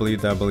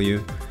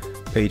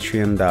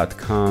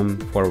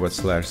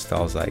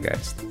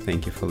www.patreon.com/StyleZeitgeist.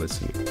 Thank you for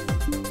listening.